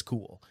sound as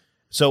cool.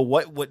 So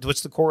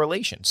what's the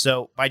correlation?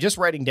 So by just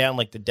writing down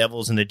like the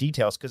devil's in the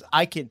details, because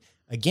I can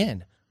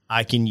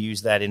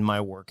use that in my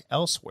work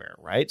elsewhere,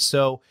 right?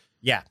 So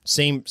yeah,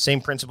 same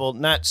principle.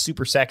 Not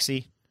super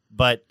sexy,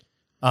 but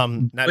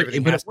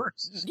everything it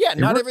works. Yeah,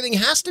 not everything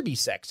has to be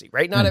sexy,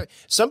 right? Not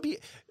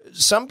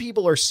some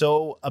people are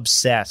so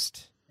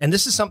obsessed, and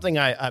this is something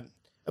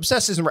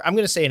obsessed isn't. I'm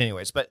going to say it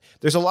anyways, but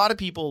there's a lot of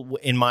people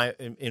in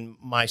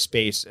my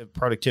space of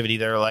productivity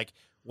that are like,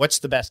 "What's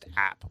the best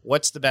app?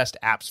 What's the best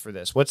apps for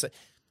this?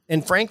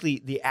 And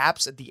frankly, the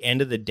apps at the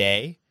end of the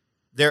day,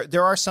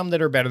 there are some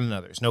that are better than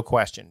others, no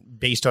question,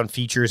 based on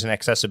features and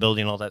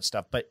accessibility and all that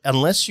stuff. But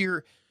unless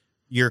you're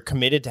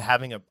committed to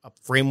having a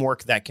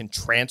framework that can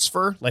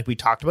transfer, like we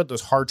talked about,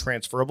 those hard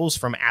transferables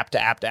from app to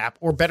app to app,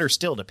 or better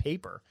still to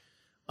paper,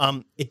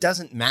 it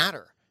doesn't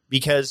matter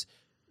because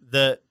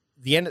the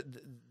end.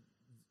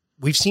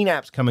 We've seen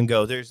apps come and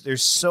go.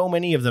 There's so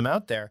many of them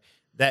out there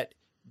that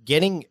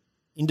getting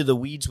into the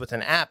weeds with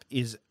an app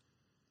is,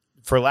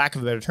 for lack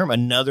of a better term,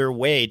 another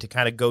way to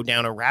kind of go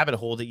down a rabbit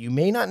hole that you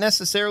may not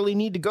necessarily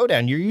need to go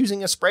down. You're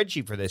using a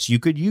spreadsheet for this. You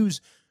could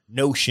use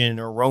Notion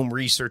or Rome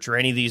Research or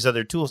any of these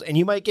other tools, and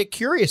you might get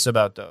curious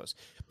about those.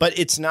 But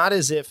it's not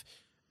as if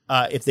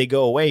they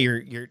go away,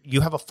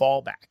 you have a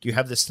fallback. You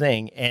have this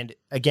thing, and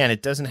again,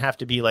 it doesn't have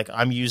to be like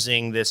I'm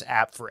using this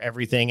app for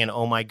everything, and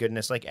oh my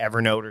goodness, like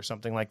Evernote or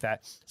something like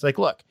that. It's like,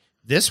 look,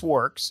 this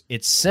works.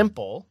 It's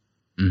simple,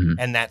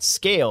 and that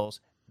scales.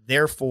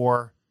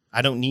 Therefore,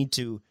 I don't need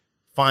to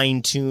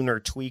fine tune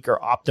or tweak or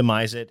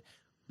optimize it.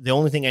 The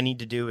only thing I need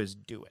to do is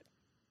do it.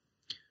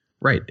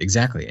 Right,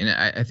 exactly, and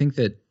I think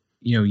that.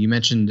 You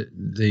mentioned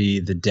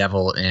the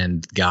devil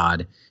and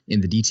God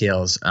in the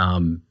details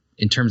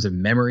in terms of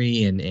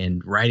memory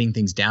and writing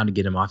things down to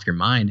get them off your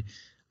mind.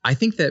 I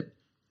think that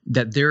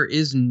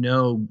there's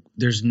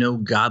no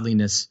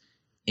godliness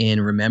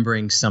in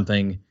remembering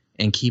something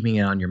and keeping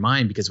it on your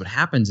mind, because what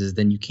happens is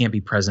then you can't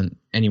be present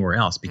anywhere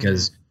else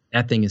because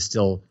that thing is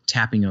still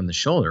tapping on the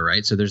shoulder,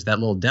 right? So there's that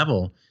little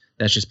devil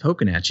that's just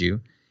poking at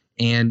you.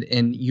 And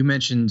you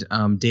mentioned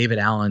David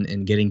Allen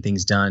and Getting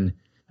Things Done.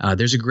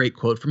 There's a great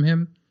quote from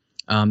him.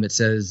 That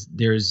says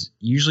there's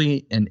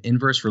usually an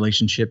inverse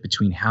relationship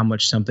between how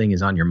much something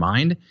is on your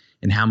mind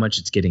and how much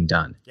it's getting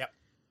done. Yep.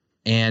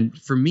 And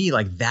for me,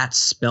 like that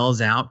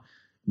spells out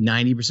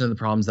 90% of the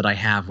problems that I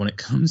have when it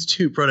comes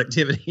to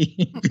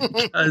productivity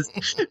because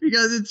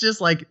it's just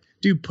like,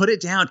 dude, put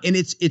it down. And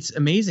it's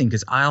amazing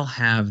because I'll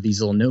have these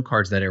little note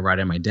cards that I write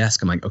on my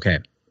desk. I'm like, okay,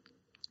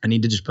 I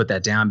need to just put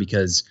that down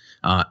because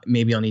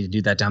maybe I'll need to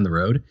do that down the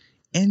road.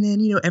 And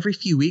then, every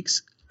few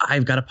weeks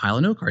I've got a pile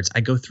of note cards.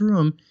 I go through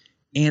them.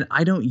 And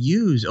I don't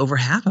use over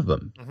half of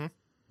them,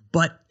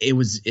 but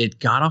it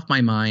got off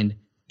my mind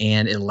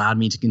and it allowed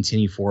me to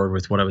continue forward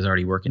with what I was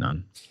already working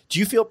on. Do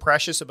you feel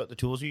precious about the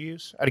tools you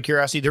use? Out of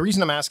curiosity, the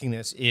reason I'm asking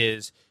this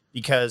is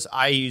because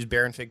I use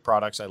Bear and Fig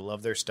products. I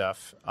love their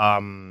stuff.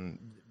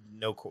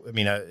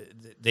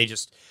 They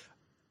just.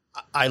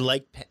 I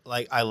like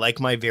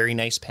my very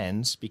nice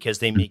pens because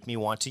they make me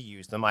want to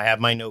use them. I have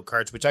my note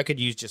cards, which I could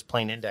use just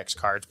plain index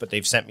cards, but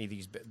they've sent me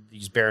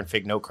these Bear and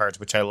Fig note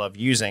cards, which I love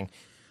using.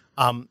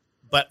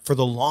 But for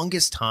the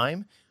longest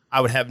time,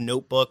 I would have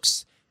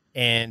notebooks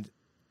and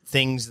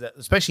things that,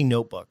 especially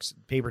notebooks,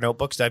 paper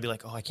notebooks, that I'd be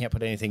like, oh, I can't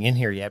put anything in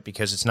here yet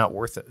because it's not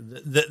worth it.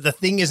 The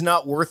thing is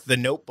not worth the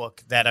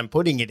notebook that I'm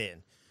putting it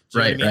in. Do you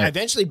know what I mean? Right. I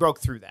eventually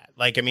broke through that.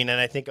 And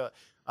I think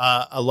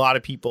a lot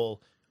of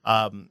people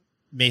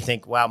may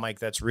think, wow, Mike,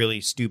 that's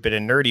really stupid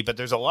and nerdy. But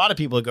there's a lot of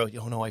people that go,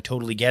 oh, no, I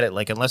totally get it.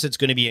 Unless it's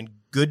going to be in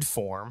good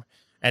form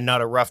and not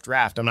a rough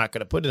draft, I'm not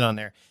going to put it on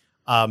there.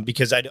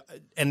 Because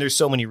and there's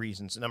so many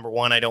reasons. Number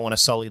one, I don't want to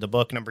sully the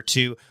book. Number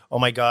two, oh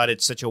my God,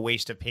 it's such a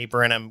waste of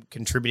paper and I'm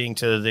contributing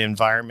to the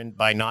environment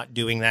by not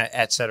doing that,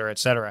 et cetera, et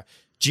cetera.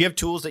 Do you have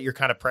tools that you're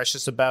kind of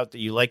precious about that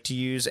you like to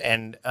use?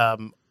 And,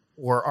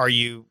 or are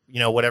you,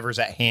 whatever's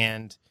at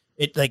hand,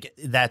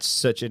 that's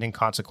such an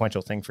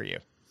inconsequential thing for you?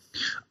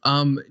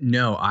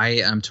 No, I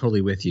am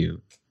totally with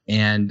you.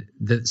 And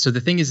so the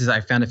thing is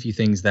I found a few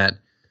things that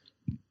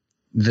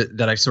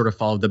I sort of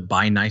followed the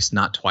buy nice,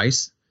 not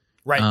twice.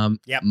 Right.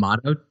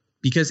 Motto,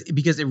 because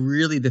it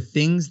really, the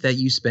things that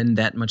you spend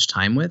that much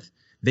time with,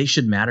 they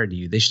should matter to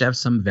you. They should have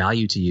some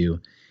value to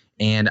you.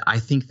 And I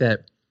think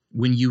that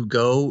when you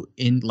go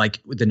in,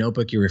 like with the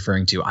notebook you're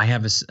referring to, I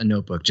have a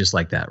notebook just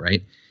like that.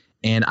 Right.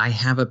 And I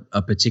have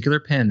a particular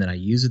pen that I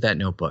use with that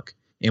notebook.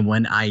 And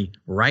when I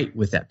write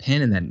with that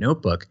pen in that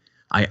notebook,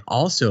 I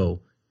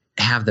also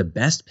have the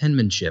best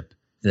penmanship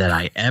that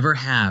I ever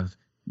have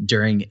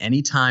during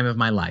any time of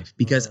my life,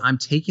 because I'm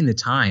taking the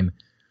time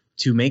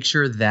to make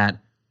sure that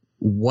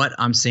what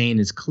I'm saying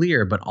is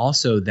clear, but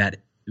also that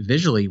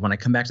visually, when I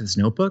come back to this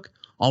notebook,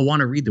 I'll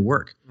want to read the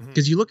work.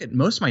 Because you look at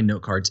most of my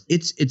note cards,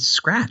 it's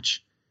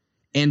scratch.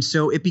 And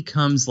so it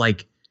becomes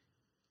like,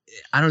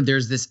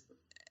 there's this,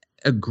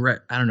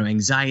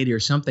 anxiety or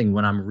something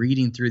when I'm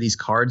reading through these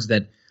cards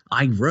that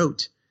I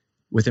wrote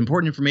with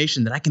important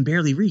information that I can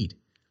barely read.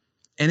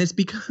 And it's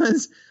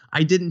because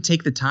I didn't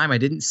take the time. I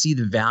didn't see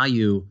the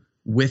value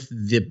with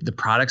the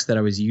products that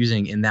I was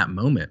using in that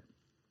moment.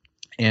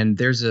 And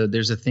there's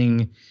a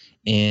thing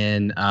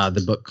in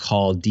the book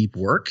called Deep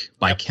Work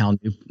by Cal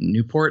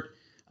Newport.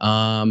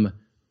 I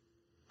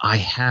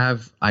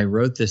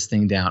wrote this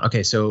thing down.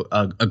 Okay, so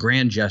a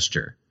grand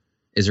gesture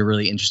is a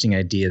really interesting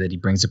idea that he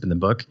brings up in the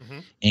book.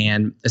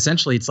 And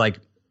essentially it's like,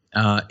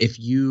 if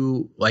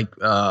you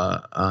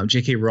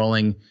J.K.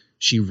 Rowling,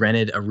 she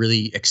rented a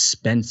really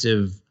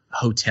expensive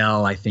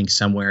hotel, I think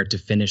somewhere, to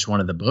finish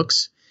one of the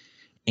books.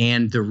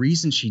 And the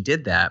reason she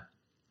did that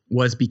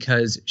was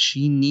because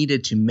she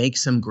needed to make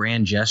some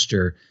grand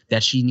gesture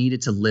that she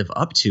needed to live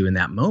up to in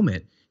that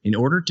moment in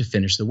order to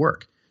finish the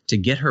work, to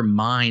get her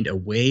mind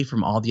away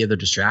from all the other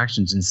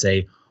distractions and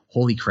say,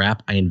 holy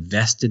crap, I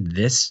invested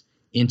this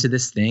into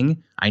this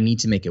thing. I need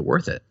to make it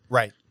worth it.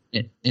 Right.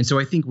 And so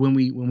I think when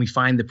we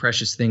find the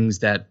precious things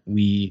that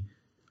we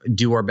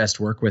do our best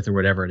work with or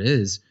whatever it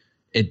is,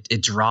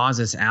 it draws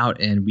us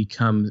out and we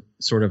become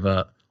sort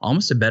of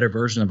almost a better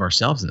version of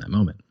ourselves in that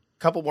moment. A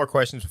couple more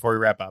questions before we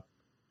wrap up.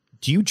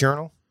 Do you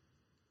journal?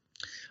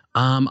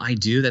 I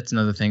do. That's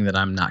another thing that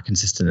I'm not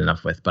consistent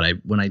enough with. But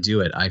when I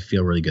do it, I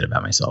feel really good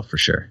about myself for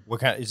sure. What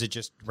kind? Is it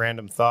just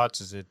random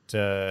thoughts? Is it?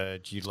 Do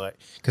you like?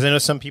 Because I know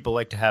some people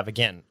like to have,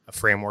 again, a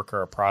framework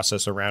or a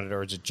process around it,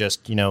 or is it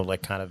just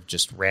kind of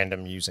just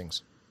random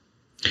musings?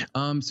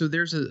 So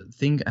there's a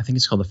thing, I think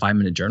it's called the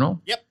 5-minute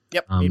journal.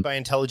 Yep. Made by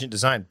Intelligent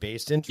Design,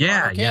 based in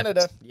Toronto,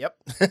 Canada. Yep.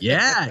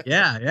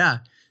 Yeah.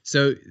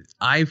 So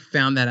I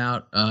found that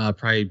out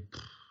probably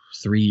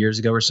 3 years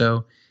ago or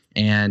so.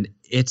 And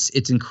it's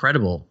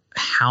incredible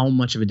how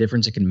much of a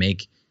difference it can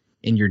make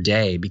in your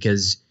day,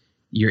 because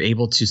you're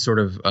able to sort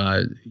of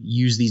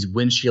use these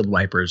windshield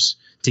wipers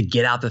to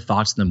get out the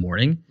thoughts in the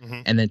morning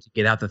and then to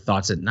get out the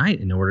thoughts at night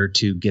in order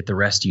to get the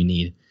rest you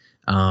need.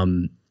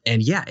 And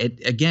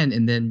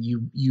then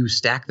you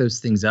stack those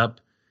things up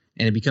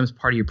and it becomes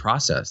part of your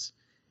process.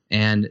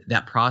 And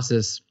that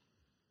process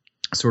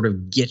sort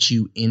of gets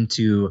you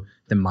into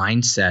the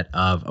mindset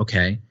of,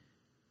 okay,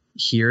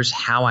 here's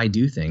how I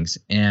do things.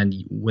 And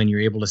when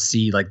you're able to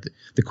see like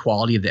the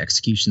quality of the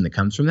execution that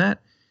comes from that,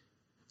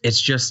 it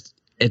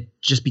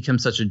just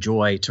becomes such a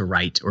joy to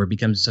write, or it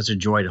becomes such a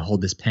joy to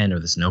hold this pen or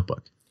this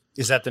notebook.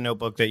 Is that the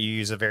notebook that you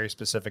use a very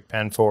specific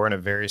pen for and a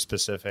very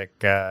specific,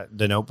 the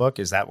notebook?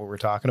 Is that what we're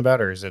talking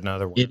about, or is it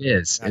another one? It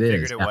is. I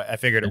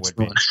figured it would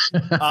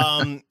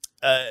be.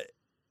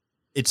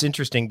 It's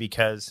interesting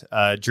because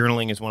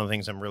journaling is one of the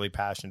things I'm really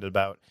passionate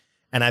about.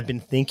 And I've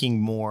been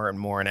thinking more and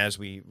more, and as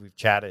we've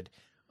chatted,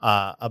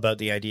 about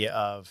the idea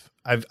of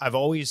I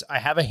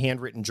have a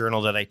handwritten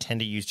journal that I tend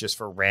to use just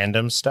for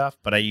random stuff,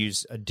 but I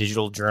use a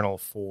digital journal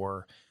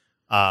for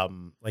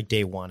like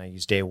day one. I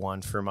use day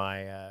one for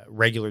my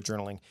regular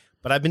journaling.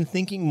 But I've been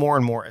thinking more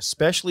and more,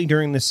 especially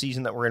during the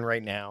season that we're in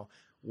right now,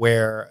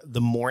 where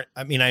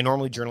I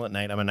normally journal at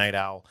night. I'm a night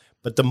owl,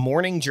 but the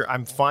morning,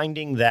 I'm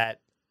finding that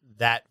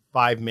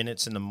 5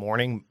 minutes in the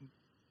morning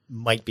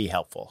might be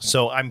helpful.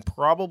 So I'm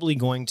probably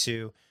going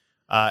to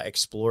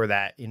explore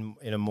that in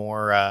a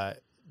more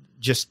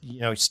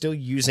still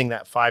using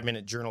that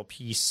 5-minute journal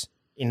piece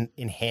in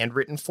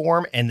handwritten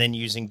form, and then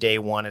using day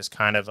one as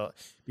kind of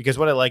because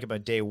what I like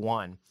about day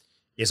one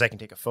is I can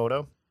take a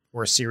photo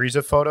or a series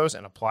of photos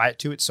and apply it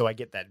to it. So I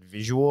get that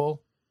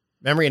visual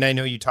memory. And I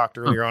know you talked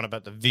earlier on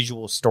about the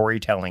visual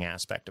storytelling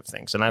aspect of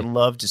things. And I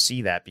love to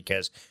see that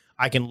because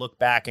I can look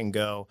back and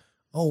go,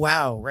 oh,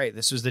 wow, right.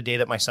 This was the day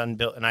that my son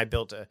built,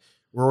 and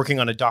we're working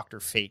on a Dr.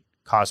 Fate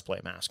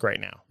cosplay mask right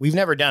now. We've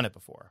never done it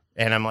before.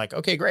 And I'm like,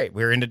 okay, great.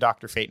 We're into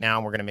Dr. Fate now,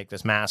 and we're going to make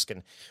this mask,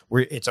 and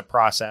it's a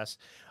process.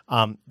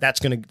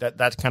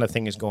 That kind of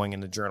thing is going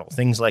in the journal,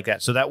 things like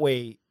that. So that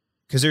way,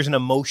 because there's an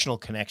emotional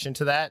connection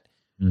to that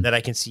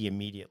I can see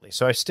immediately.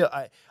 So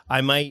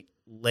I might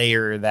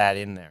layer that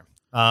in there.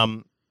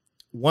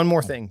 One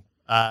more thing.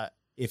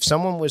 If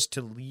someone was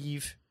to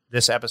leave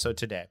this episode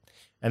today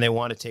and they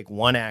want to take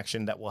one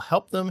action that will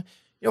help them,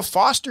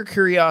 foster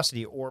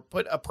curiosity or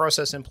put a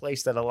process in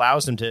place that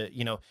allows them to,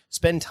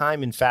 spend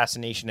time in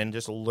fascination and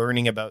just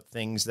learning about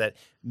things that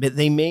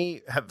they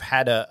may have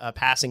had a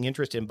passing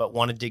interest in, but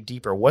want to dig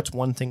deeper. What's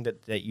one thing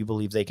that you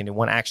believe they can do,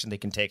 one action they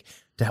can take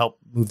to help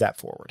move that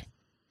forward?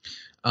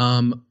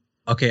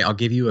 Okay, I'll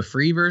give you a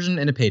free version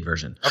and a paid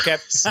version. Okay.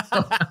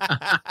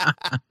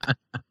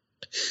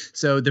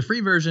 So the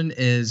free version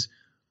is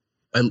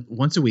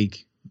once a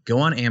week, go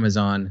on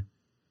Amazon,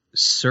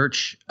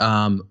 search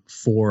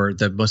for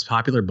the most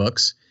popular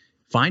books,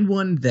 find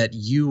one that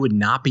you would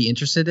not be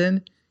interested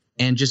in,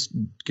 and just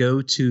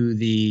go to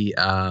the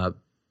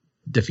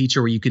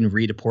feature where you can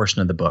read a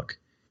portion of the book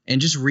and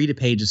just read a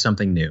page of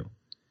something new.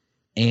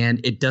 And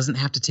it doesn't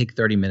have to take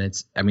 30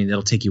 minutes. I mean,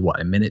 it'll take you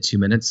a minute, 2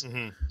 minutes,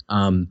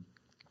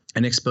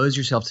 and expose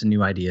yourself to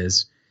new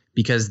ideas,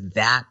 because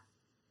that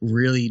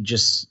really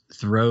just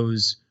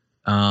throws,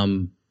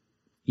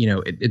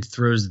 it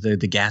throws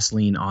the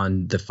gasoline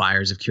on the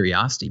fires of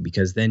curiosity,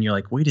 because then you're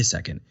like, wait a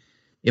second,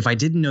 if I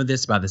didn't know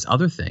this about this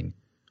other thing,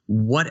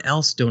 what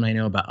else don't I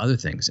know about other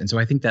things? And so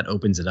I think that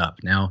opens it up.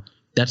 Now,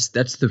 that's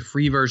the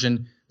free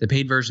version. The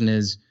paid version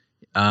is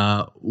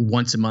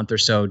once a month or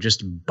so,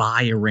 just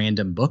buy a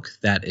random book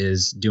that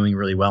is doing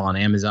really well on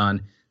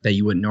Amazon that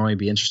you wouldn't normally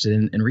be interested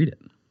in, and read it.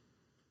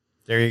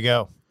 There you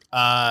go.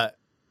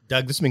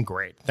 Doug, this has been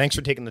great. Thanks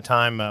for taking the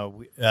time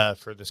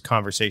for this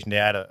conversation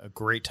today. I had a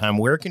great time.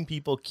 Where can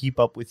people keep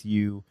up with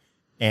you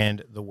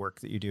and the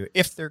work that you do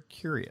if they're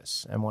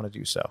curious and want to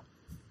do so?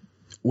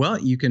 Well,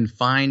 you can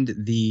find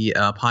the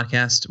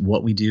podcast,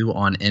 What We Do,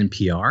 on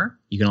NPR.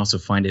 You can also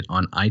find it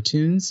on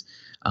iTunes.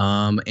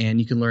 And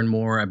you can learn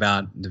more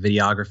about the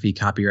videography,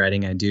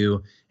 copywriting I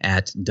do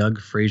at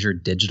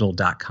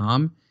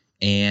DougFraserDigital.com.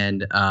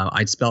 And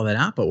I'd spell that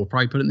out, but we'll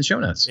probably put it in the show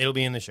notes. It'll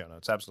be in the show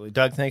notes. Absolutely.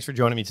 Doug, thanks for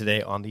joining me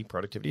today on the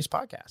Productivities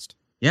Podcast.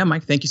 Yeah,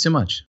 Mike, thank you so much.